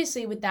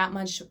 Obviously, with that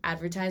much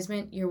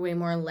advertisement, you're way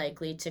more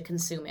likely to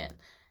consume it.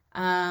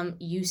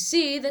 You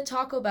see that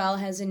Taco Bell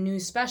has a new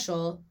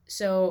special,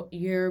 so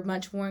you're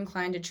much more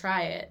inclined to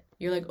try it.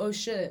 You're like, oh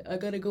shit, I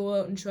gotta go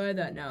out and try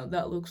that now.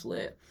 That looks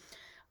lit.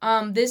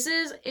 This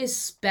is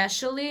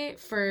especially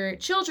for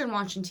children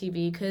watching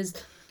TV because,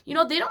 you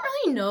know, they don't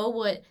really know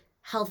what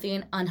healthy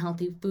and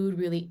unhealthy food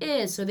really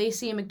is. So they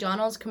see a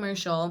McDonald's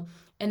commercial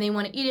and they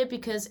want to eat it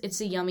because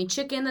it's a yummy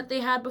chicken that they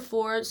had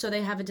before. So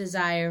they have a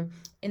desire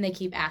and they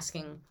keep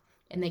asking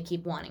and they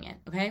keep wanting it.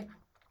 Okay.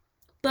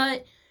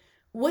 But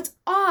what's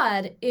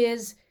odd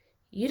is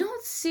you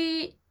don't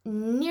see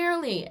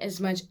nearly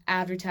as much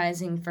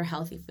advertising for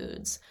healthy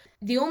foods.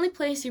 The only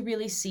place you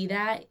really see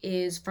that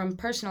is from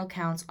personal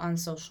accounts on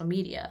social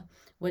media,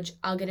 which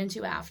I'll get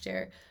into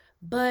after.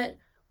 But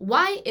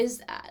why is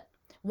that?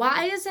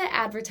 Why is that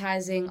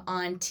advertising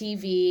on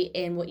TV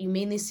and what you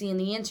mainly see on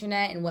the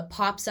internet and what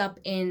pops up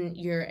in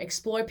your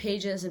explore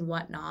pages and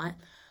whatnot,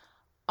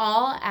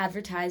 all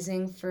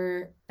advertising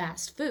for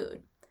fast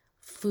food,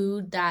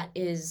 food that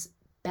is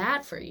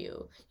bad for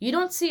you? You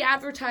don't see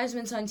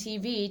advertisements on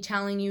TV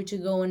telling you to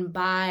go and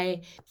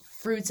buy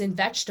fruits and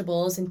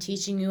vegetables and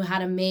teaching you how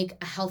to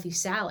make a healthy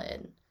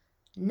salad.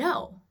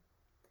 No.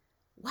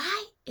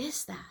 Why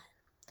is that?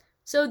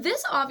 So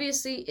this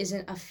obviously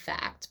isn't a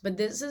fact, but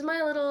this is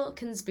my little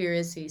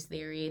conspiracy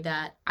theory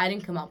that I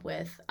didn't come up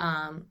with.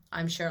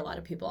 I'm sure a lot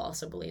of people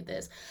also believe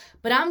this,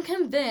 but I'm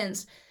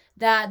convinced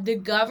that the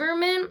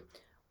government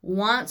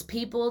wants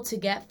people to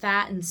get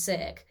fat and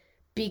sick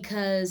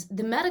because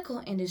the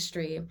medical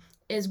industry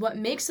is what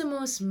makes the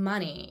most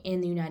money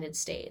in the United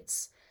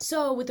States.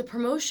 So with the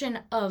promotion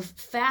of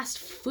fast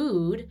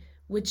food,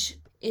 which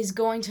is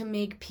going to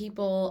make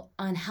people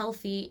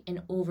unhealthy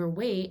and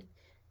overweight,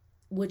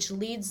 which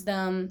leads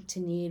them to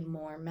need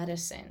more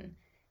medicine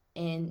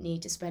and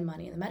need to spend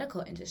money in the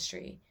medical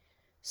industry.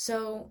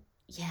 So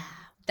yeah,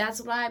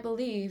 that's what I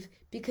believe,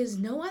 because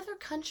no other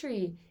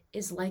country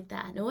is like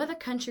that. No other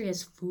country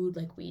has food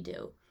like we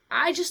do.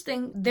 I just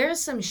think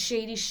there's some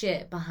shady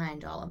shit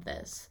behind all of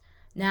this.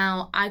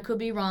 Now, I could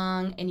be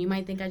wrong, and you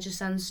might think I just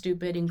sound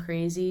stupid and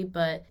crazy,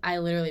 but I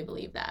literally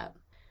believe that.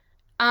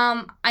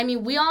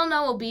 We all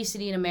know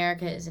obesity in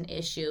America is an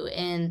issue,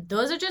 and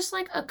those are just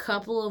like a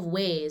couple of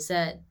ways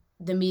that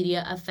the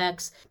media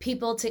affects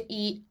people to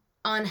eat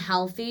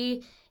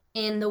unhealthy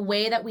in the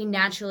way that we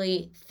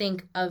naturally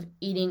think of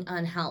eating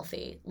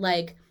unhealthy.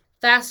 Like,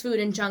 fast food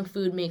and junk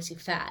food makes you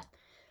fat.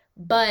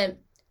 But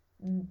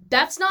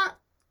that's not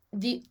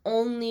the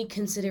only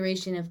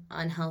consideration of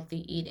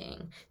unhealthy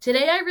eating.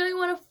 Today, I really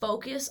want to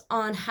focus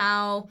on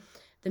how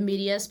the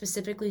media,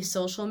 specifically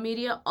social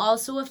media,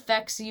 also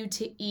affects you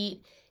to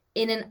eat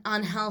in an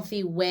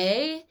unhealthy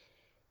way,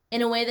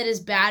 in a way that is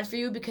bad for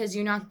you because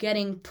you're not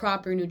getting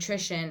proper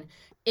nutrition,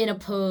 in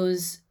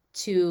opposed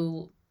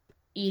to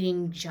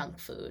eating junk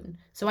food.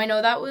 So I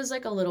know that was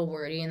like a little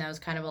wordy and that was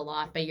kind of a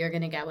lot, but you're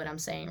going to get what I'm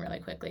saying really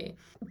quickly.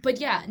 But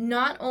yeah,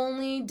 not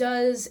only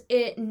does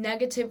it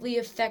negatively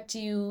affect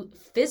you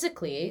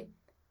physically,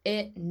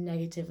 it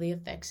negatively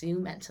affects you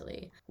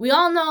mentally. We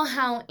all know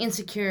how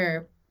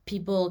insecure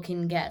people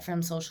can get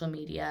from social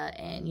media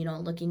and,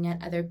 looking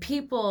at other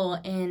people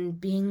and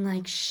being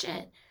like,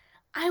 shit,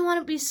 I want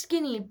to be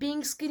skinny.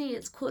 Being skinny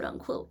is quote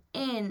unquote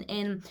in.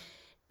 And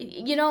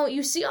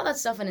you see all that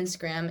stuff on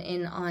Instagram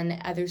and on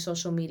other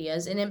social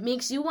medias, and it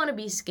makes you want to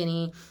be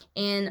skinny.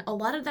 And a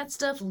lot of that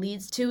stuff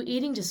leads to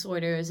eating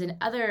disorders and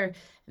other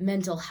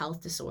mental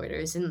health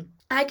disorders. And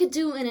I could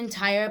do an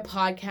entire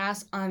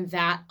podcast on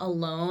that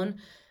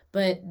alone,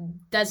 but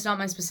that's not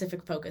my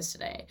specific focus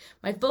today.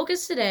 My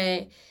focus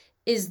today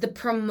is the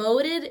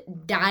promoted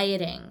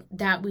dieting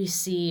that we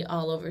see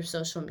all over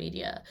social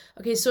media.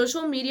 Okay,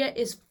 social media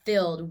is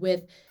filled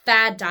with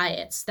fad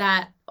diets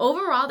that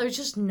overall they're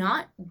just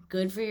not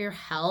good for your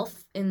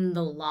health in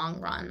the long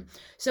run.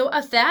 So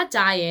a fad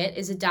diet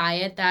is a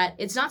diet that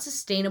it's not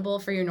sustainable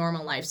for your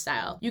normal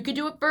lifestyle. You could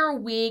do it for a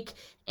week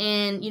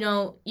and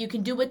you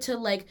can do it to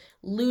like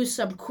lose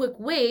some quick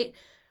weight,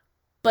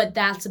 but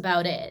that's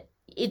about it.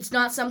 It's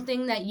not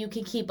something that you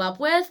can keep up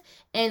with,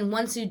 and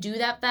once you do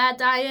that fad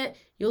diet,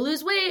 you'll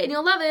lose weight and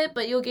you'll love it,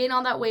 but you'll gain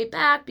all that weight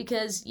back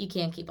because you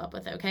can't keep up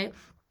with it, okay?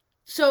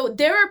 So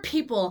there are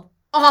people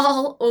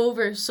all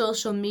over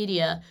social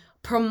media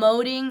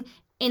promoting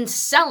and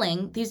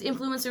selling, these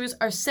influencers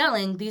are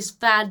selling these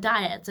fad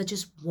diets that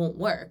just won't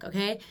work,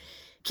 okay?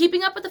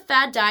 Keeping up with the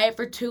fad diet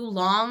for too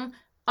long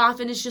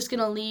often is just going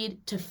to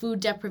lead to food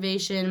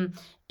deprivation,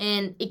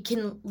 and it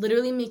can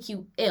literally make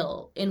you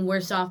ill and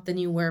worse off than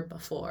you were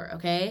before,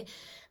 okay?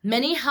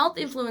 Many health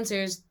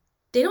influencers,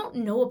 they don't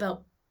know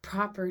about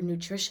proper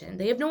nutrition.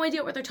 They have no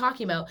idea what they're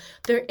talking about.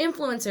 They're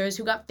influencers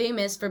who got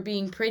famous for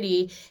being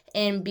pretty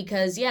and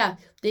because,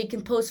 they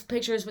can post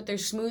pictures with their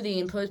smoothie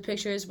and post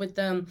pictures with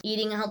them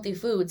eating healthy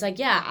foods.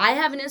 Like, I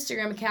have an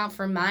Instagram account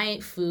for my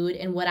food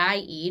and what I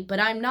eat,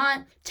 but I'm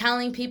not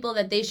telling people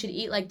that they should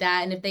eat like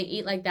that, and if they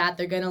eat like that,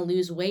 they're going to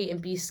lose weight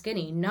and be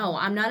skinny. No,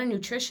 I'm not a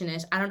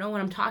nutritionist. I don't know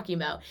what I'm talking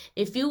about.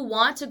 If you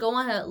want to go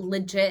on a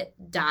legit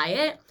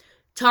diet,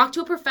 talk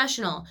to a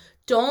professional.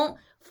 Don't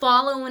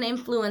follow an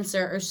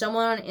influencer or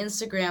someone on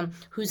Instagram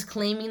who's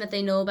claiming that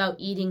they know about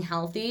eating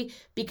healthy,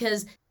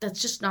 because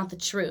that's just not the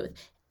truth.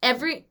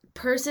 Every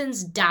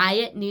person's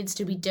diet needs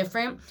to be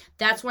different.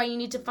 That's why you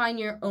need to find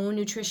your own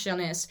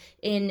nutritionist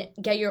and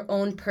get your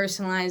own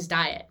personalized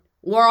diet.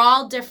 We're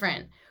all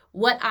different.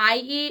 What I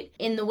eat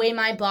and the way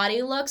my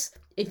body looks,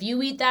 if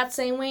you eat that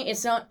same way,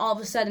 it's not all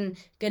of a sudden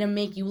gonna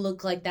make you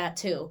look like that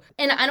too.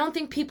 And I don't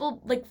think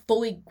people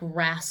fully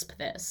grasp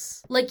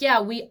this.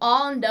 We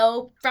all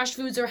know fresh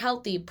foods are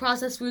healthy,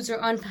 processed foods are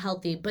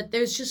unhealthy, but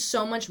there's just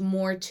so much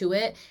more to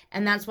it.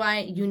 And that's why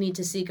you need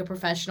to seek a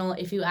professional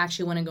if you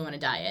actually want to go on a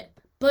diet.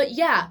 But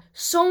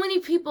so many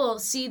people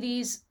see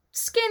these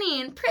skinny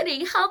and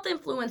pretty health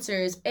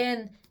influencers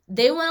and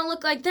they want to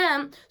look like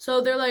them. So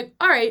they're like,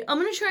 all right, I'm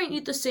going to try and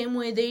eat the same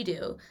way they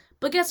do.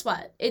 But guess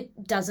what?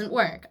 It doesn't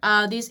work.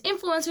 These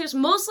influencers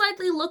most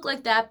likely look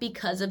like that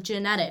because of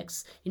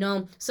genetics.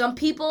 Some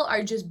people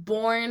are just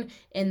born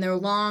and they're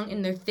long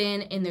and they're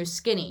thin and they're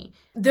skinny.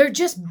 They're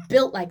just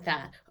built like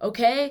that,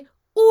 okay?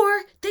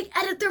 Or they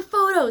edit their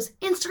photos.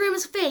 Instagram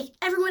is fake.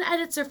 Everyone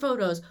edits their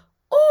photos.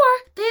 Or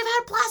they've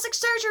had plastic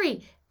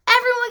surgery.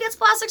 Everyone gets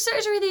plastic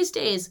surgery these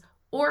days.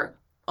 Or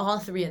all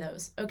three of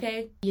those,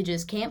 okay? You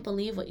just can't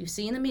believe what you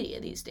see in the media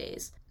these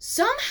days.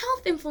 Some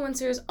health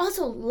influencers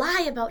also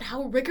lie about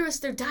how rigorous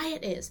their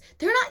diet is.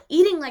 They're not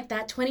eating like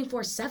that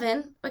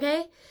 24/7,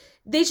 okay?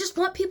 They just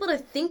want people to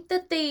think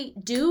that they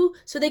do,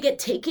 so they get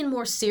taken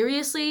more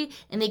seriously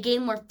and they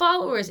gain more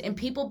followers and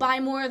people buy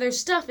more of their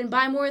stuff and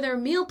buy more of their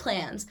meal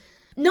plans.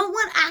 No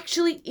one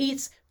actually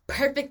eats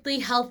perfectly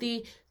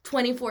healthy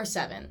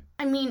 24/7.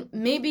 I mean,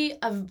 maybe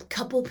a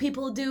couple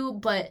people do,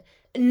 but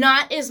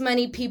not as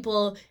many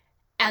people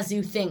as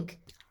you think.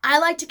 I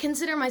like to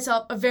consider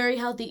myself a very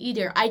healthy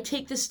eater. I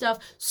take this stuff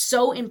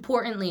so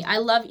importantly. I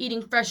love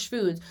eating fresh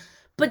foods.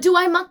 But do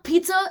I muck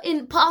pizza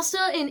and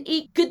pasta and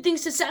eat good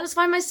things to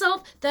satisfy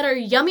myself that are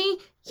yummy?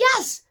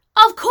 Yes,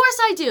 of course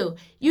I do.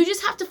 You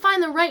just have to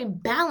find the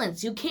right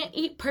balance. You can't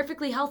eat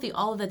perfectly healthy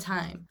all the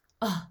time.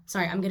 Oh,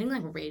 sorry, I'm getting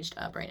like raged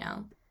up right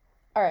now.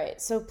 All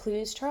right, so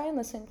please try and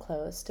listen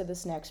close to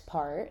this next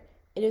part.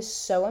 It is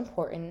so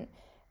important,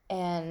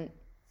 and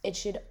it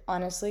should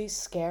honestly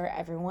scare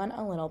everyone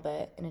a little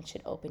bit, and it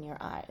should open your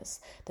eyes.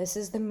 This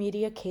is the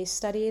media case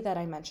study that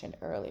I mentioned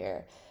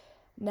earlier.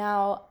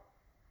 Now,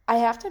 I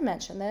have to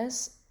mention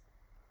this.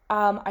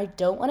 I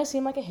don't want to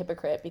seem like a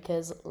hypocrite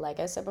because,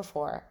 like I said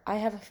before, I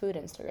have a food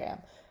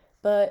Instagram.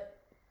 But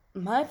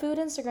my food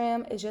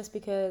Instagram is just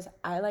because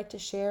I like to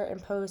share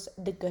and post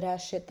the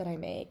good-ass shit that I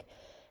make.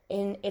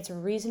 And it's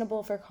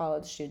reasonable for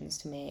college students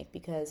to make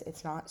because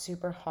it's not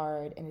super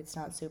hard and it's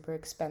not super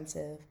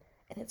expensive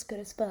and it's good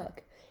as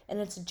fuck. And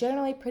it's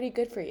generally pretty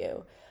good for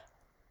you.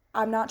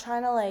 I'm not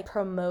trying to like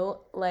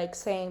promote like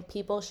saying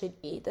people should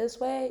eat this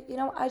way.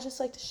 I just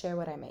like to share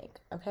what I make,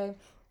 okay?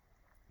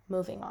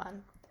 Moving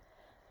on.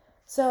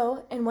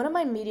 So in one of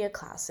my media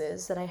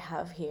classes that I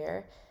have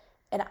here,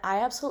 and I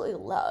absolutely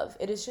love,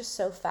 it is just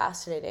so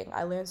fascinating.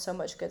 I learned so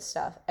much good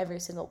stuff every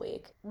single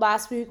week.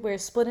 Last week we were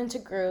split into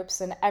groups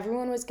and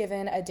everyone was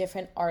given a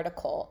different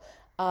article,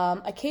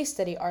 a case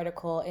study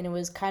article, and it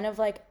was kind of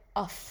like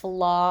a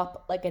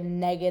flop, like a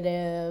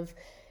negative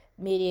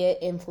media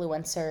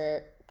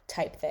influencer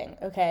type thing,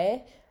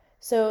 okay?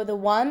 So the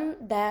one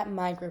that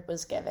my group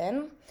was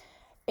given,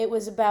 it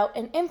was about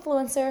an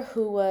influencer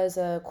who was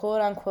a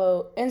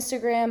quote-unquote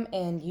Instagram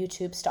and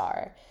YouTube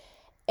star.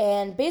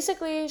 And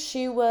basically,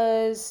 she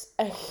was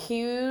a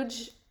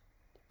huge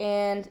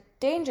and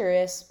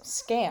dangerous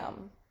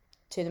scam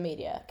to the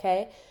media,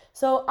 okay?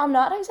 So I'm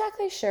not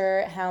exactly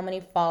sure how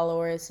many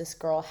followers this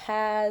girl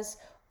has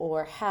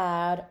or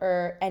had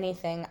or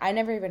anything. I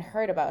never even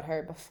heard about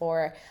her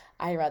before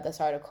I read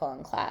this article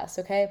in class,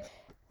 okay?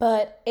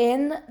 But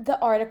in the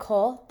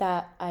article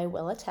that I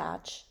will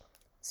attach,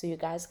 so you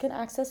guys can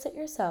access it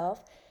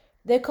yourself,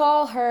 they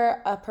call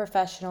her a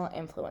professional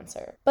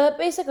influencer. But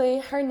basically,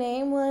 her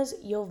name was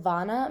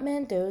Yovana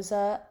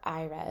Mendoza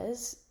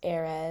Ayres,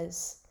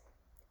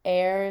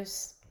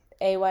 Ayres,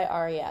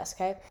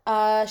 okay?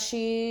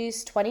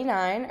 She's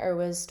 29, or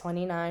was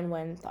 29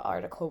 when the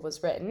article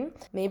was written.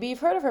 Maybe you've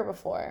heard of her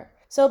before.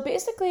 So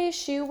basically,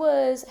 she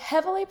was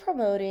heavily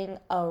promoting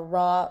a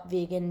raw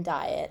vegan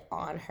diet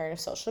on her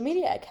social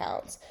media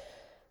accounts.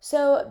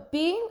 So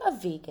being a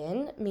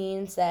vegan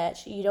means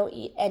that you don't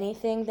eat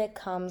anything that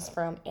comes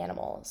from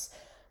animals.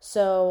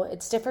 So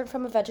it's different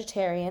from a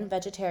vegetarian.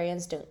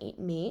 Vegetarians don't eat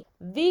meat.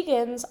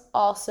 Vegans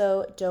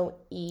also don't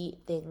eat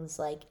things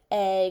like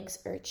eggs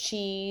or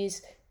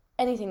cheese,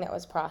 anything that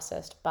was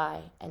processed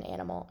by an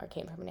animal or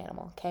came from an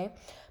animal, okay?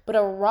 But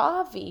a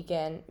raw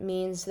vegan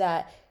means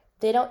that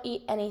they don't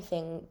eat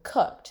anything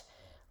cooked.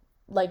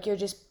 Like you're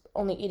just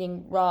only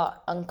eating raw,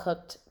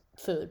 uncooked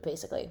food,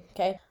 basically,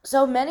 okay?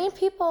 So many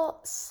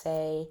people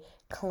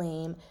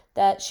claim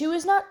that she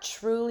was not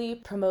truly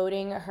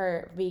promoting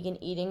her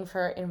vegan eating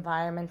for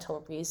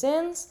environmental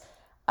reasons.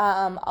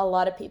 A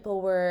lot of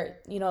people were,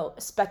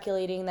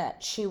 speculating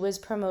that she was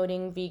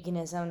promoting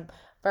veganism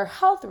for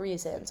health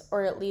reasons,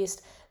 or at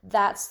least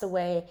that's the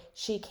way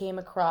she came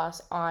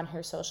across on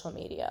her social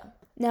media.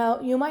 Now,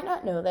 you might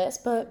not know this,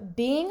 but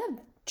being a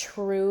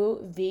true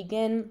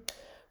vegan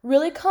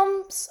really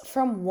comes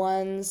from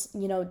one's,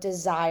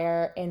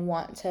 desire and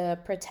want to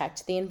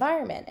protect the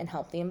environment and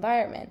help the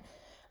environment,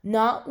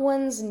 not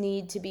one's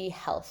need to be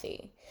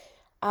healthy.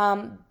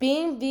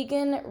 Being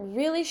vegan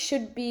really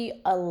should be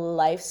a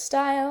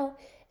lifestyle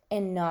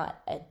and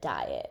not a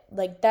diet.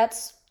 Like,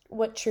 that's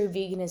what true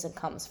veganism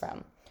comes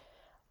from.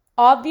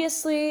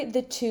 Obviously,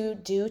 the two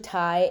do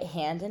tie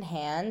hand in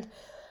hand,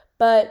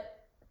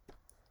 but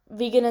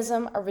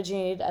veganism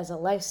originated as a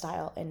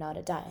lifestyle and not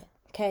a diet,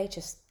 okay?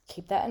 Just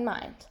keep that in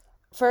mind.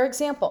 For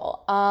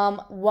example,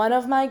 one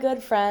of my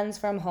good friends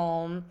from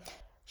home,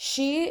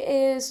 she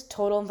is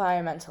total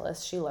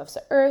environmentalist. She loves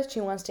the earth.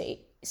 She wants to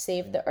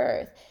save the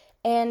earth.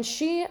 And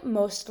she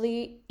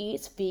mostly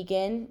eats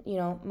vegan,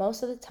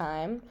 most of the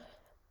time.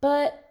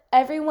 But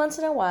every once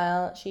in a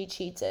while, she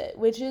cheats it,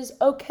 which is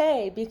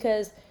okay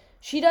because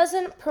she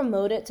doesn't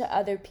promote it to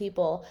other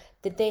people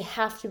that they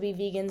have to be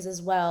vegans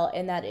as well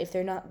and that if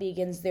they're not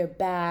vegans, they're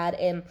bad.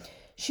 And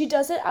she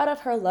does it out of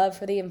her love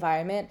for the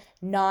environment,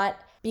 not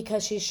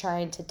because she's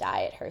trying to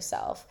diet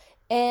herself.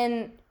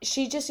 And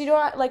she just,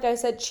 like I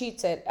said,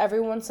 cheats it.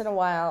 Every once in a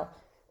while,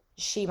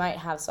 she might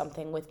have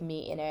something with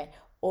meat in it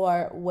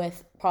or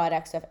with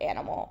products of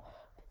animal.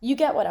 You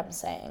get what I'm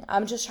saying.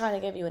 I'm just trying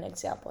to give you an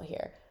example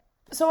here.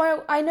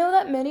 So I know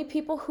that many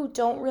people who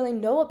don't really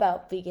know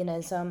about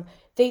veganism,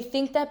 they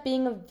think that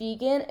being a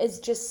vegan is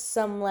just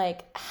some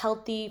like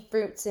healthy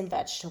fruits and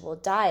vegetable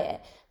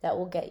diet that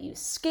will get you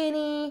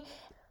skinny.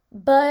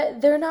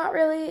 but they're not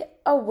really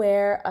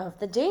aware of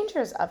the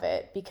dangers of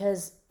it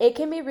because it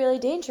can be really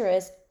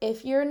dangerous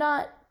if you're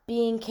not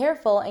being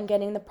careful and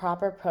getting the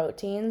proper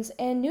proteins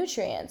and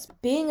nutrients.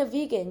 Being a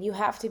vegan, you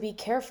have to be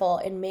careful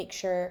and make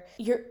sure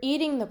you're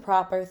eating the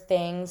proper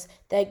things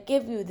that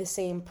give you the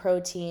same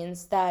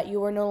proteins that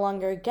you are no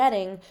longer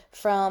getting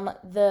from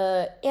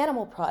the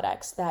animal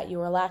products that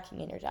you are lacking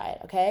in your diet,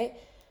 okay?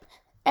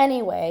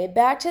 Anyway,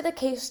 back to the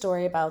case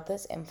story about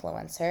this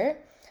influencer.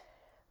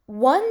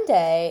 One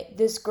day,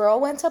 this girl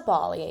went to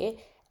Bali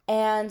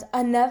and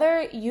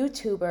another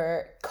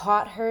YouTuber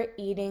caught her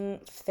eating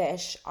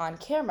fish on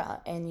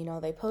camera. And,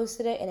 they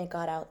posted it and it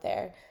got out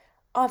there.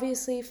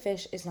 Obviously,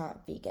 fish is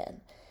not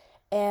vegan.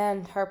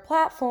 And her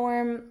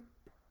platform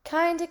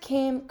kind of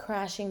came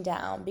crashing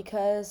down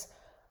because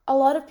a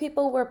lot of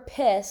people were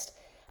pissed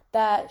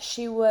that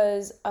she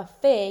was a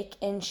fake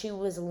and she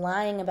was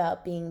lying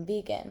about being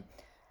vegan.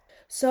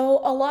 So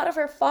a lot of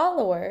her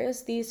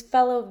followers, these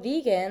fellow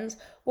vegans,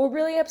 were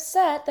really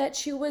upset that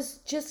she was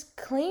just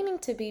claiming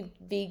to be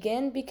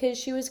vegan because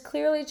she was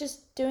clearly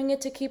just doing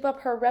it to keep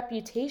up her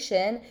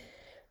reputation,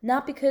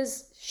 not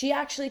because she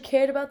actually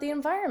cared about the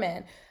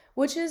environment,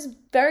 which is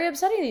very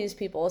upsetting to these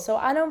people. So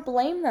I don't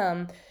blame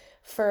them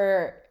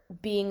for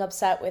being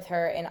upset with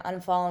her and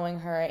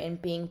unfollowing her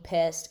and being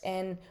pissed.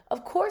 And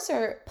of course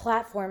her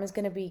platform is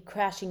going to be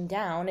crashing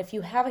down. If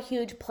you have a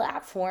huge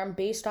platform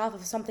based off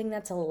of something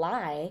that's a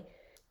lie,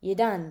 you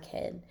done,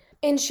 kid.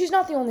 And she's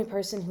not the only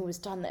person who has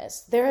done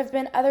this. There have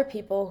been other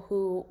people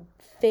who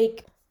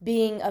fake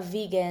being a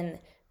vegan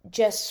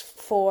just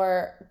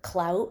for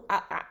clout,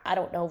 I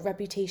don't know,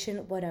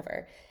 reputation,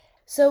 whatever.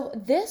 So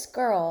this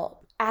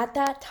girl at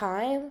that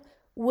time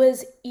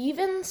was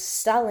even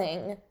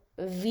selling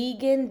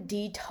vegan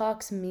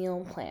detox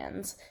meal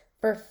plans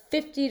for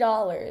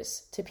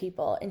 $50 to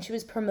people, and she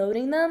was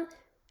promoting them,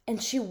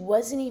 and she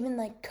wasn't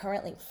even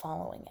currently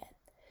following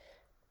it.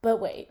 But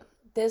wait,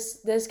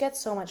 this gets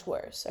so much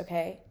worse,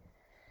 okay?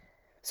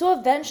 So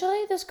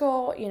eventually this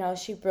girl,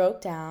 she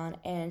broke down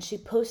and she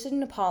posted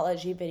an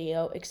apology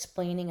video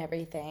explaining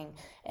everything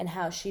and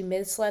how she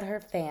misled her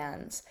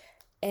fans.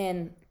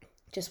 And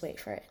just wait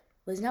for it.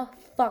 Listen how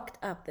fucked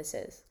up this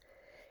is.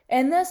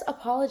 In this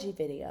apology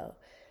video,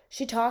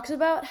 she talks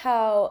about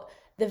how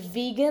the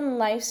vegan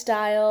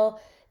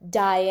lifestyle,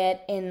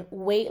 diet, and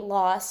weight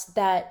loss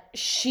that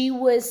she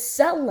was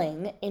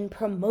selling and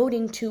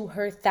promoting to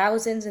her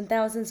thousands and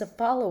thousands of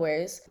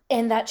followers,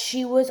 and that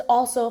she was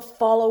also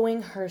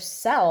following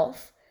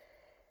herself,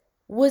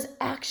 was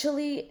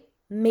actually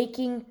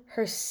making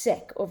her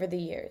sick over the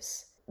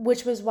years,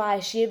 which was why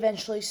she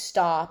eventually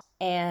stopped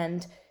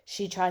and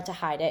she tried to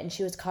hide it and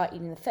she was caught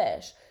eating the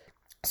fish.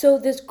 So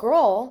this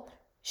girl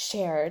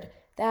shared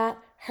that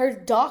her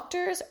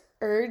doctors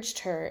urged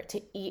her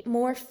to eat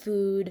more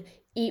food,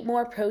 eat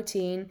more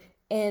protein,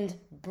 and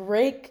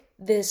break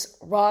this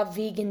raw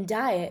vegan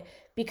diet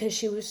because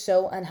she was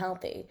so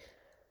unhealthy.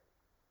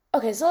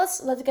 Okay, so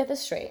let's get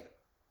this straight.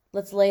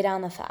 Let's lay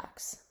down the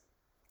facts.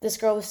 This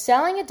girl was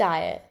selling a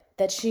diet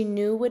that she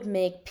knew would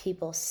make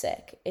people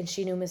sick and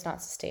she knew was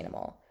not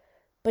sustainable,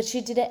 but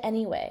she did it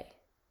anyway.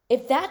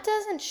 If that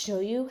doesn't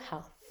show you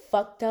how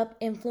fucked up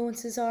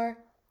influences are,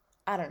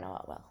 I don't know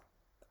how well.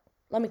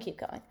 Let me keep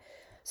going.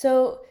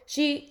 So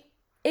she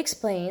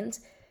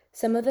explains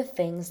some of the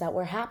things that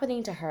were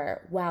happening to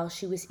her while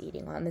she was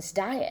eating on this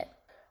diet.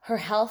 Her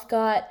health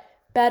got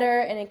better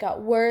and it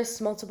got worse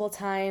multiple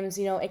times.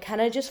 It kind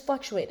of just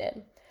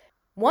fluctuated.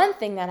 One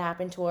thing that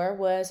happened to her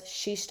was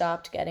she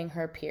stopped getting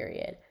her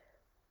period,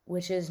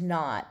 which is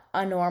not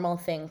a normal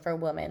thing for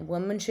women.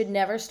 Women should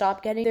never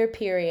stop getting their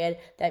period.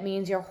 That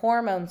means your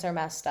hormones are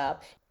messed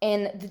up.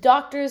 And the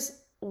doctors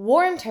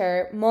warned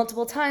her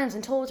multiple times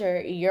and told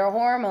her your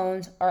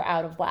hormones are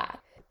out of whack.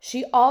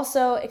 She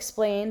also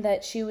explained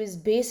that she was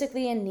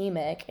basically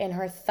anemic and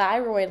her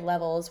thyroid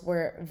levels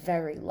were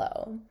very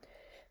low.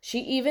 She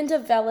even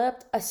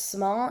developed a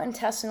small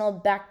intestinal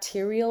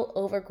bacterial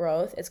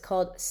overgrowth. It's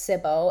called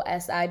SIBO,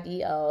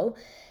 S-I-B-O,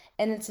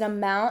 and it's an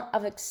amount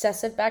of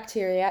excessive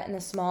bacteria in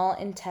the small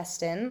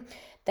intestine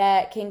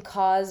that can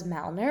cause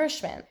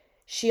malnourishment.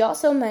 She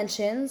also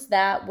mentions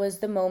that was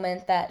the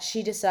moment that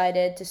she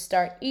decided to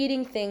start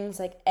eating things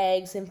like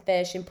eggs and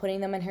fish and putting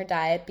them in her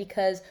diet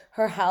because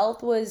her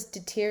health was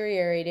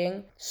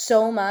deteriorating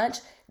so much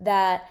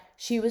that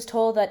she was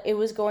told that it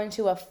was going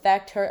to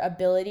affect her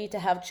ability to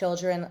have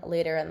children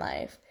later in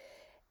life.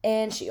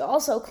 And she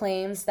also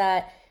claims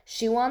that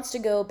she wants to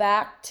go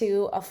back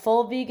to a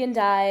full vegan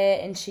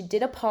diet, and she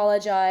did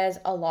apologize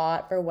a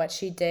lot for what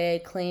she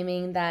did,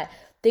 claiming that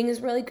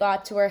things really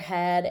got to her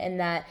head and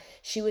that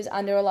she was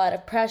under a lot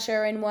of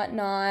pressure and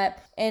whatnot.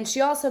 And she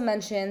also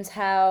mentions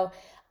how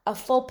a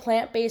full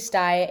plant-based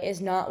diet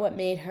is not what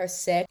made her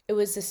sick. It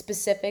was the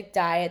specific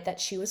diet that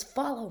she was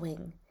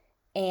following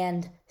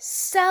and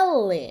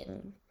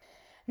selling.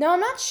 Now, I'm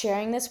not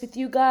sharing this with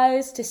you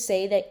guys to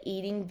say that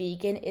eating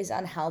vegan is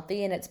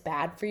unhealthy and it's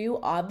bad for you.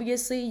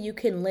 Obviously, you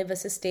can live a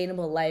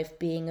sustainable life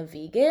being a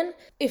vegan.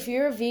 If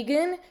you're a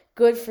vegan,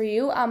 good for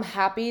you. I'm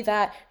happy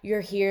that you're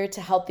here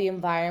to help the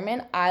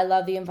environment. I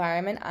love the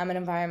environment. I'm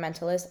an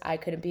environmentalist. I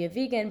couldn't be a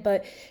vegan,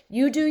 but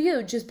you do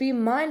you. Just be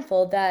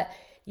mindful that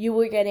you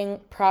were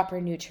getting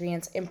proper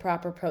nutrients and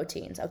proper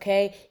proteins,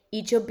 okay?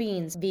 Eat your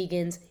beans,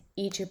 vegans.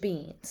 Eat your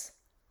beans.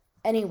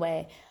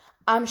 Anyway,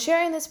 I'm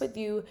sharing this with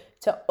you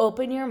to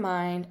open your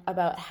mind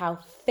about how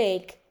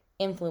fake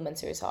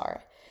influencers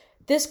are.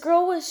 This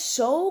girl was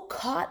so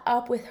caught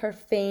up with her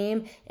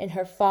fame and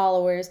her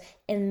followers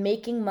and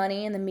making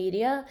money in the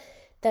media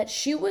that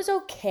she was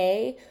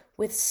okay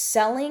with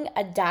selling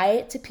a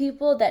diet to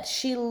people that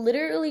she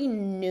literally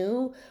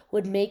knew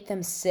would make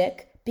them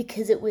sick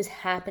because it was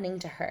happening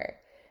to her.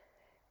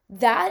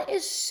 That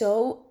is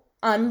so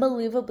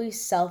unbelievably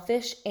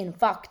selfish and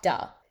fucked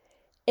up.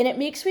 And it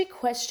makes me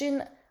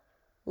question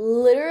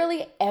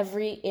literally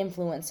every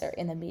influencer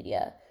in the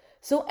media.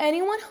 So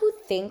anyone who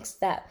thinks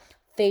that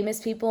famous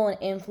people and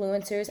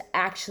influencers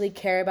actually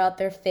care about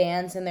their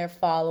fans and their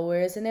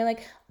followers, and they're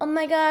like, oh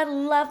my God,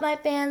 love my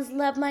fans,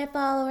 love my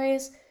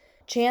followers,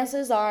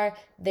 chances are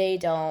they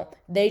don't.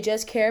 They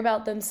just care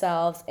about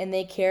themselves, and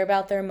they care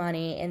about their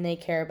money, and they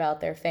care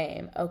about their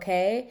fame,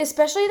 okay?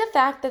 Especially the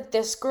fact that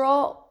this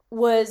girl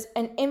was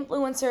an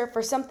influencer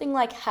for something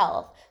like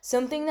health,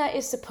 something that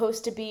is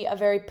supposed to be a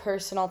very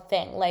personal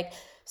thing. Like,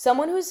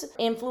 someone who's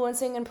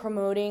influencing and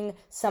promoting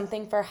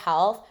something for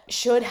health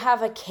should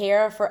have a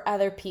care for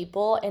other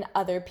people and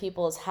other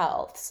people's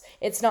healths.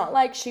 It's not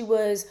like she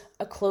was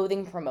a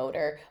clothing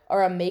promoter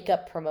or a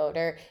makeup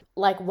promoter.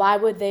 Like, why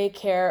would they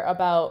care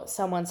about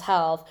someone's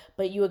health,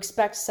 but you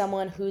expect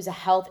someone who's a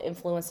health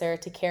influencer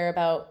to care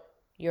about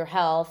your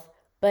health?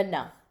 But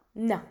no,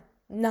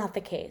 not the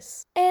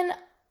case. And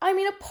I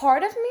mean, a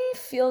part of me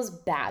feels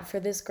bad for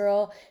this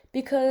girl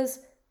because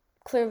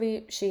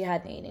clearly she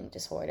had an eating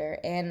disorder,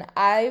 and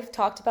I've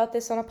talked about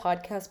this on a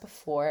podcast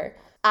before.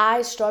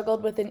 I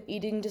struggled with an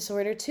eating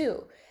disorder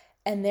too,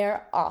 and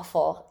they're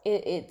awful.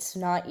 It's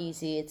not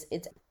easy.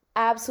 It's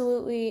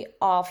absolutely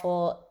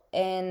awful,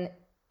 and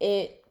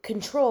it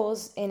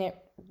controls and it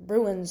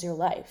ruins your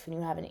life when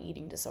you have an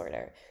eating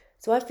disorder.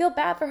 So I feel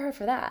bad for her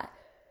for that.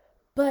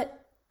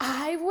 But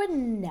I would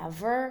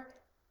never,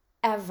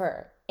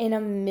 ever in a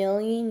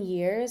million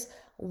years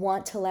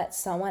want to let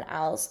someone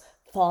else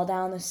fall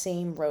down the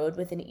same road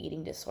with an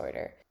eating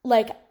disorder.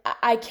 Like,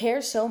 I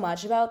care so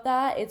much about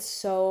that.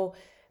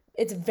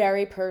 It's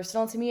very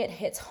personal to me. It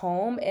hits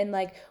home. And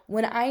like,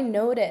 when I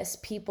notice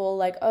people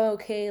like, oh,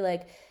 okay,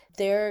 like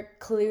they're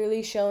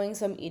clearly showing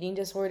some eating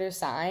disorder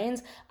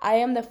signs, I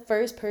am the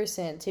first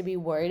person to be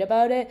worried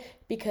about it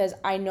because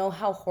I know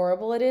how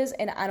horrible it is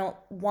and I don't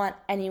want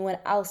anyone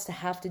else to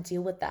have to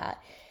deal with that.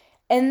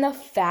 And the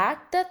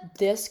fact that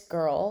this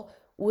girl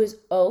was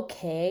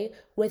okay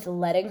with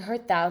letting her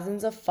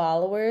thousands of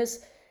followers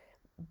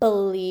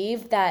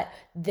believe that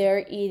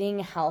they're eating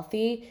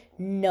healthy,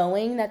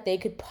 knowing that they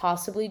could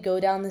possibly go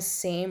down the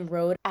same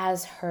road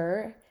as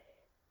her,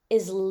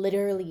 is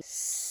literally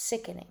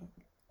sickening.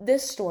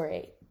 This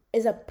story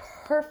is a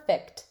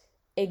perfect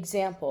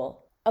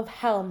example of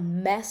how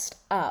messed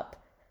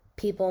up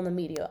people in the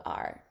media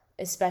are,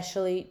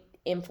 especially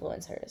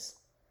influencers.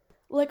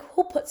 Like,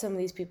 who put some of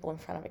these people in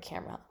front of a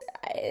camera?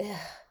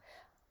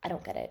 I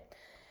don't get it.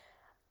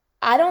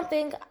 I don't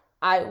think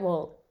I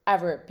will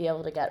ever be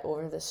able to get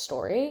over this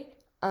story.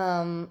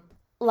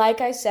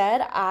 Like I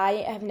said,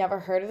 I have never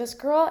heard of this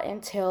girl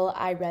until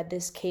I read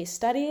this case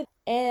study,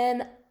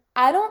 and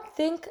I don't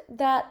think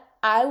that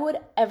I would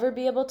ever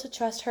be able to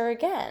trust her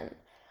again.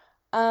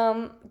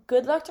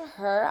 Good luck to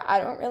her.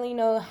 I don't really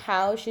know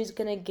how she's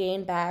gonna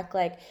gain back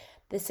like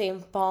the same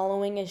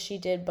following as she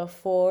did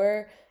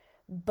before,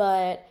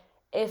 but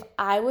if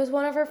I was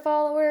one of her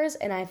followers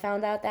and I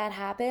found out that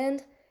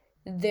happened,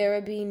 there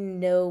would be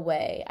no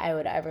way I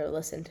would ever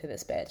listen to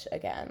this bitch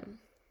again.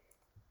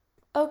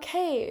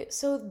 Okay,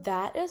 so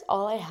that is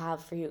all I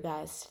have for you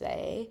guys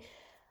today.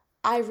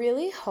 I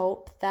really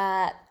hope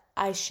that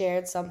I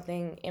shared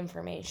something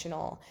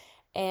informational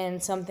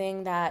and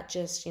something that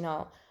just,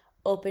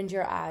 opened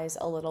your eyes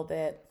a little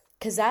bit.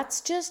 Because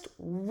that's just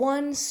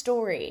one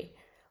story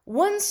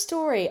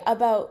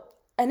about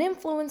an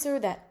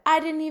influencer that I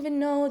didn't even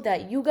know,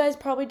 that you guys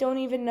probably don't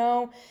even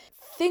know.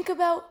 Think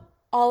about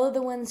all of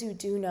the ones you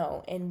do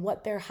know and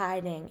what they're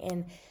hiding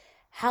and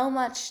how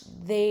much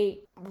they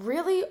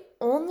really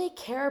only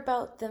care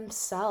about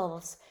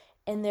themselves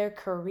and their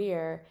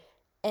career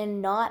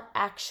and not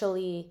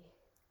actually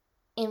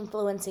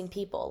influencing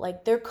people.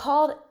 Like, they're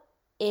called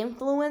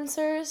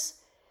influencers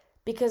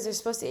because they're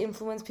supposed to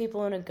influence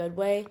people in a good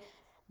way,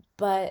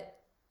 but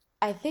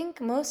I think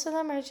most of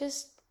them are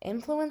just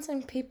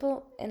influencing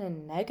people in a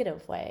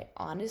negative way,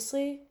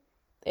 honestly,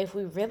 if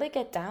we really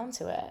get down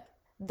to it.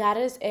 That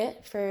is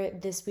it for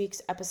this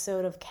week's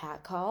episode of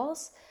Cat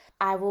Calls.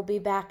 I will be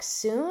back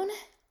soon.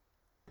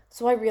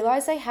 So I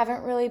realized I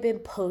haven't really been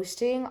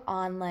posting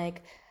on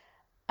like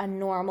a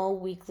normal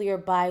weekly or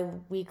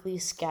bi-weekly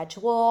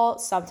schedule.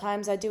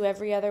 Sometimes I do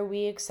every other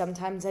week,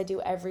 sometimes I do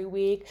every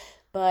week,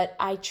 but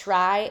I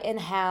try and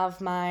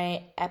have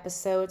my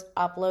episodes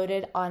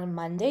uploaded on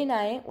Monday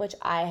night, which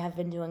I have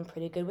been doing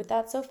pretty good with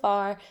that so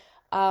far.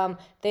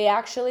 They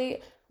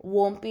actually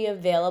won't be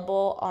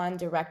available on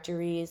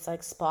directories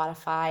like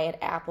Spotify and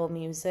Apple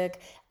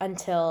Music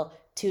until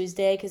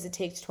Tuesday because it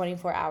takes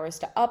 24 hours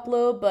to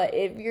upload. But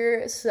if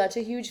you're such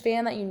a huge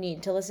fan that you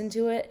need to listen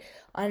to it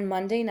on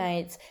Monday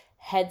nights,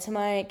 head to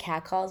my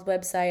Cat Calls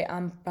website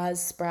on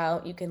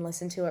Buzzsprout. You can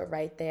listen to it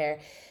right there.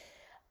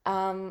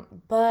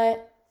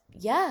 But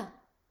yeah,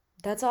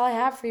 that's all I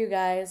have for you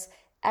guys.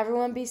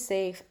 Everyone be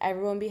safe,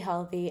 everyone be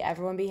healthy,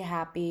 everyone be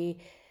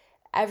happy,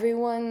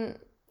 everyone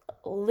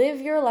live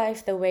your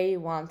life the way you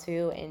want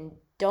to, and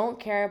don't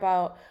care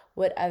about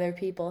what other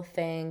people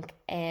think,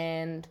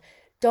 and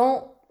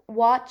don't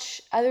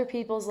watch other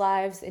people's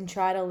lives and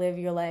try to live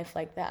your life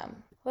like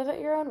them. Live it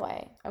your own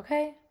way,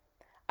 okay?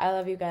 I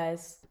love you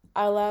guys.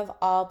 I love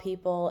all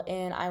people,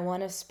 and I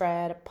want to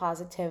spread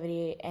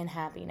positivity and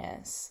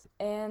happiness.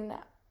 And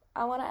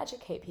I want to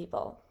educate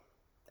people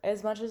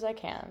as much as I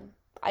can.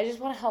 I just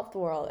want to help the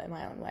world in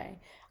my own way.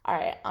 All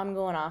right, I'm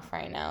going off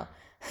right now.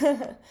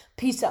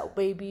 Peace out,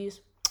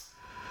 babies.